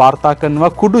පුවත්පත වාර්තා කරනවා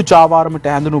කුඩු ජාවාරමට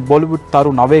ඇඳුණු බොලිවුඩ්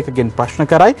තරු නවයකගෙන් ප්‍රශ්න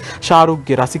කරයි.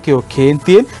 ශාරුක්ගේ රසිකයෝ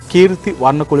කේන්තියෙන් කීර්ති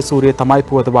වර්ණකුල සූරිය තමයි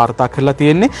පුවත වාර්තා කරලා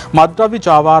තියෙන්නේ. මද්ද්‍රව්‍ය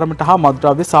ජාවාරමට හා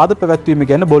මද්ද්‍රව්‍ය සාද පැවැත්වීම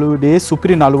ගැන බොලිවුඩයේ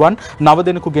සුපිරි නළුවන් 9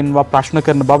 දෙනෙකුගෙන්වා ප්‍රශ්න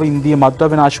කරන බව ඉන්දියා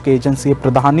මද්ද්‍රව්‍ය නාශක ඒජන්සියේ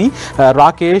ප්‍රධානී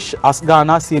රාකේෂ්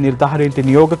අස්ගානා සිය නිර්ධාරණයට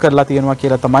නියෝග කරලා තියෙනවා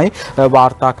කියලා තමයි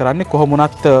වාර්තා කරන්නේ. කොහොම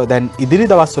වුණත් දැන්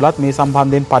ඉදිරි දවස්වලත් මේ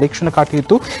සම්බන්ධයෙන් පරීක්ෂණ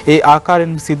කටයුතු ඒ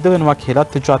ආකාරයෙන් සිද්ධ වෙනවා කියලා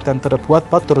ජාත්‍යන්තර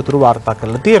පුවත්පත් තොරතුරු වාර්තා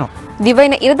කරලා තියෙනවා.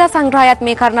 දිවයින ඉරදා සංග්‍රහයත්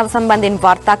මේ කාරණාව සම්බන්ධයෙන්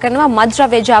වාර්තා කරනවා.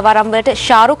 මද්ද්‍රව්‍ය ජාවාරම් වලට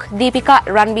ශාරුක්, දීපිකා,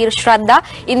 රන්බීර්, ශ්‍රද්ධා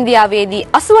ඉන්දියාවේදී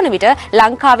 80 වන විට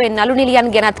ලංකාවේ නළු නිලියන්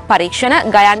ගැනත් පරීක්ෂණ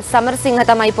ගයන් සමරසිංහ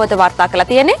තමයි පොත වාර්තා කරලා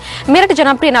තියෙන්නේ. මෙරට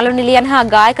ජනප්‍රිය නළු නිලියන් හා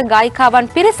ගායක ගායිකාවන්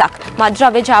පිරිසක්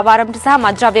මද්ද්‍රව්‍ය ජාවාරම්ට සහ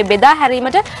මද්ද්‍රව්‍ය බෙදා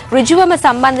හැරීමට ඍජුවම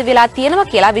සම්බන්ධ වෙලා තියෙනවා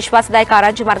කියලා විශ්වාසදායක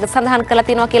ආරංචි මාර්ග සඳහන් කරලා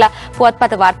තියෙනවා කියලා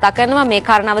පුවත්පත වාර්තා කරනවා. මේ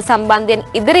කාරණාව සම්බන්ධයෙන්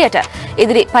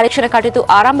ඉදිරි පරීක්ෂණ කටයුතු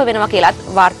ආරම්භ වෙනවා කියලාත්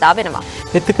වාර්තා වෙනවා.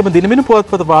 ඒත් එක්කම දිනමින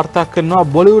පුවත්පත වාර්තා කරනවා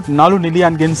බොලිවුඩ් නළු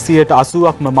නිලියන්ගෙන්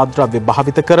 80%ක්ම මද්ද්‍රව්‍ය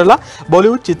භාවිත කරලා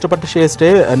බොලිවුඩ් චිත්‍රපට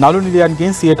ශාස්ත්‍රයේ නළු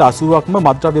නිලියන්ගෙන් 80%ක්ම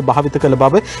මද්ද්‍රව්‍ය භාවිත කළ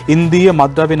බව ඉන්දීය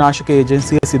මද්ද්‍රව්‍ය නාශක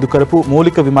ඒජන්සිය සිදු කරපු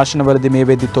මූලික විමර්ශනවලදී මේ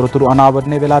වෙද්දී තොරතුරු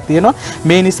අනාවරණය වෙලා තියෙනවා.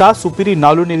 මේ නිසා සුපිරි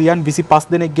නළු නිලියන්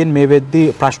 25 දෙනෙක්ගෙන් මේ වෙද්දී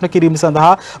ප්‍රශ්න කිරීම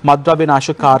සඳහා මද්ද්‍රව්‍ය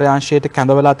නාශක කාර්යාංශයට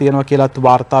කැඳවලා තියෙනවා කියලාත්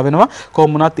වාර්තා වෙනවා.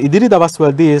 කොහොම වුණත් ඉදිරි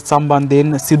දවස්වලදී ඒ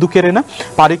සම්බන්ධයෙන් සිදු කෙරෙන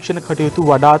පරීක්ෂණ කටයුතු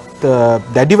වඩාත්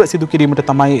දැඩිව සිදු කිරීමට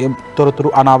තමයි තොරතුරු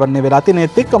අනාවරණය වෙලා තියෙන්නේ.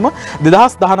 ඒත් එක්කම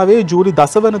 2019 ජූලි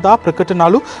 10 වෙනිදා ප්‍රකට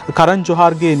නළු කරන්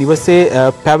ජොහාර්ගේ නිවසේ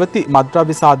පැවති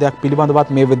මද්ද්‍රව්‍ය සාදයක්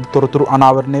පිළිබඳවත් මේ වෙද්දී තොරතුරු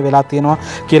අනාවරණය වෙලා තියෙනවා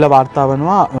කියලා වාර්තා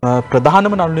වෙනවා.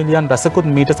 ප්‍රධානම නළු නිලියන්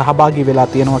රසකුත් මීට සහභාගී වෙලා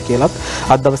තියෙනවා කියලත්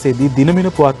අද දවසේදී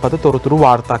දිනමින පුවත්පත තොරතුරු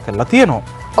වාර්තා කරලා තියෙනවා.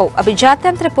 ඔව් අපි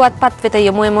ජාත්‍යන්තර පුවත්පත් වෙත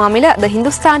යමු අමිල. The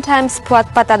Hindustan Times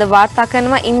පුවත්පත අද වාර්තා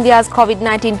කරනවා India's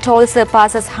COVID-19 toll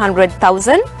surpasses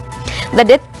 100,000. The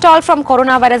death toll from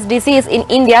coronavirus disease in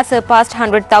India surpassed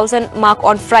 100,000 mark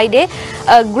on Friday,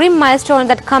 a grim milestone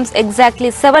that comes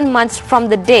exactly 7 months from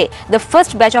the day the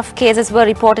first batch of cases were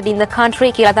reported in the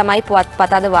country. කියලා තමයි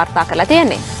පුවත්පත අද වාර්තා කරලා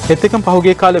තියෙන්නේ. ඒත් එක්කම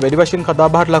පහුගිය කාලේ වැඩි වශයෙන්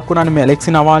කතාබහට ලක් වුණානේ මේ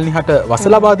ඇලෙක්සි නවාල්නි හට වස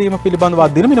ලබා දීම පිළිබඳව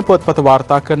දිනමින පුවත්පත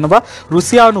වාර්තා කරනවා.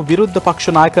 රුසියානු විරුද්ධ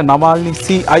පක්ෂ නායක නවාල්නි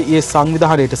CIA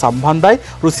සංවිධානයට සම්බන්ධයි.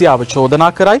 රුසියාව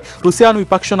චෝදනා කරයි. රුසියානු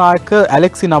විපක්ෂ නායක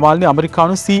ඇලෙක්සි නවාල්නි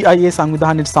ඇමරිකානු CIA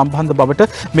සංවිධානයට සම්බන්ධ බවට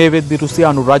මේ වෙද්දී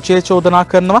රුසියානු රජය චෝදනා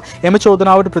කරනවා. එම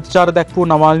චෝදනාවට ප්‍රතිචාර දැක්වූ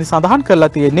නවාල්නි සඳහන්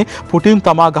කරලා තියෙන්නේ පුටින්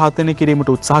තමා ඝාතනය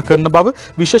කිරීමට උත්සාහ කරන බව.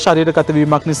 විශ්ව ශරීරගත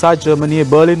වීමක් නිසා ජර්මනියේ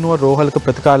බර්ලින් නුවර රෝහලක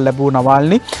ප්‍රතිකාර ලැබූ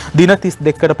නවාල්නි දින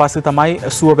 32කට පස්සේ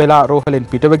තමයි සුව වෙලා රෝහලෙන්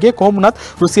පිටව ගියේ. කොහොම වුණත්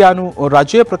රුසියානු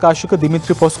රජයේ ප්‍රකාශක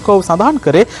දිමිත්‍රි පොස්කෝව් සඳහන්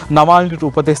කරේ නවාල්නිට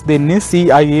උපදෙස් දෙන්නේ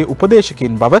CIA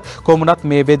උපදේශකින් බව. කොහොම වුණත්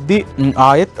මේ වෙද්දී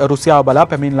ආයෙත් රුසියාව බලා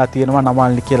පැමිණලා තියෙනවා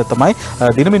නවාල්නි කියලා තමයි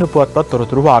දිනමින පුවත්පත්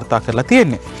තොරතුරු වාර්තා කරලා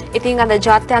තියෙන්නේ. ඉතින් අද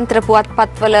ජාත්‍යන්තර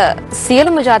පුවත්පත්වල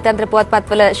සියලුම ජාත්‍යන්තර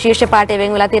පුවත්පත්වල ශීර්ෂ පාඨය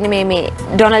වෙන් වෙලා තියෙන මේ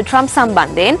ඩොනල්ඩ් ට්‍රම්ප්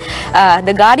සම්බන්ධයෙන්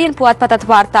The Guardian පුවත්පතත්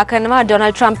වාර්තා කරනවා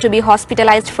Donald Trump to be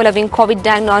hospitalized following COVID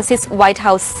diagnosis, White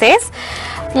House says.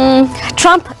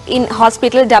 Trump in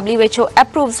hospital, WHO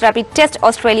approves rapid test,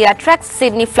 Australia tracks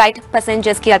Sydney flight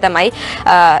passengers කියලා තමයි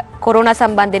කොරෝනා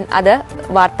සම්බන්ධයෙන් අද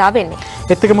වාර්තා වෙන්නේ.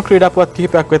 ඒත් එක්කම ක්‍රීඩා පුවත්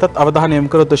කිහිපයක් වෙතත් අවධානය යොමු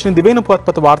කරොත් දශින දිවයින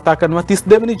පුවත්පත වාර්තා කරනවා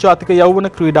 32 වෙනි ජාතික යෞවන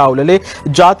ක්‍රීඩාවලේ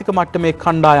ජාතික මට්ටමේ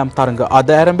කණ්ඩායම් තරඟ අද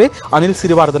ආරම්භේ. අනිල්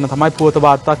සිරිවර්ධන තමයි පුවත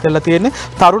වාර්තා කරලා තියෙන්නේ.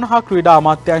 තරුණ හා ක්‍රීඩා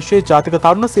අමාත්‍යාංශයේ ජාතික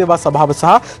තරුණ සේවා සභාව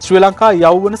සහ ශ්‍රී ලංකා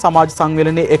යෞවන සමාජ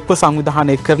සංවේලනයේ එක්ව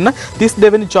සංවිධානය කරන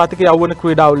 32 වෙනි ජාතික යෞවන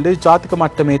ක්‍රීඩාවලේ ජාතික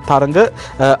මට්ටමේ තරඟ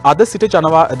අද සිට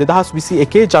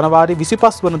 2021 ජනවාරි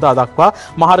 25 වෙනිදා දක්වා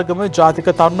මහරගම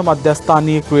ජාතික තරුණ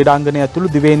මධ්‍යස්ථානීය ක්‍රීඩාංගණය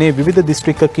ඇතුළු දිවයිනේ විවිධ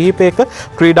දිස්ත්‍රික්ක කිහිපයක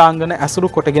ක්‍රීඩාංගන ඇසුරු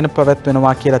කොටගෙන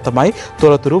පැවැත්වෙනවා කියලා තමයි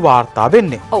තොරතුරු වාර්තා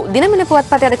වෙන්නේ. ඔව් දිනමින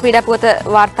පුවත්පතේ අද ක්‍රීඩා පුවත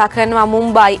වාර්තා කරනවා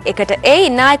මුම්බයි එකට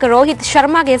නායක රෝහිත්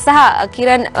ශර්මාගේ සහ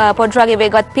කිරන් පොඩ්රාගේ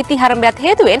වේගවත් පිති හරඹයත්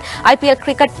හේතුවෙන් IPL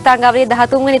ක්‍රිකට් තරඟාවලියේ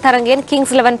 13 වෙනි තරඟයෙන්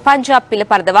Kings 11 පංජාබ් පිළ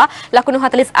පරදවා ලකුණු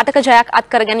 48ක ජයක්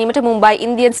අත්කර ගැනීමට මුම්බයි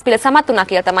ඉන්දියන්ස් පිළ සමත් වුණා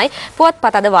කියලා තමයි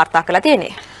පුවත්පත අද වාර්තා කරලා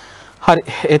තියෙන්නේ. හරි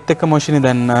ඒත් එක්ක මොෂිනි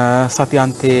දැන්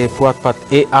සතියන්තයේ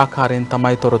පුවත්පත් ඒ ආකාරයෙන්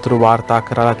තමයි තොරතුරු වාර්තා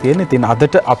කරලා තියෙන්නේ. ඉතින්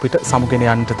අදට අපිට සමුගෙන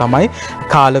යන්නට තමයි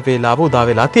කාල වේලාව උදා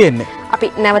වෙලා තියෙන්නේ.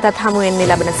 අපි නැවතත් හමු වෙන්නේ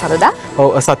ලබන සතියදා.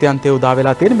 ඔව් සතියන්තයේ උදා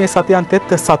වෙලා තියෙන්නේ. මේ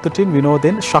සතියන්තෙත් සතුටින්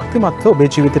විනෝදෙන් ශක්තිමත්ව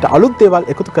ඔබේ ජීවිතයට අලුත් දේවල්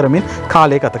එකතු කරමින්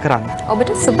කාලය ගත කරන්න.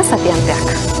 ඔබට සුබ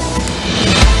සතියන්තයක්.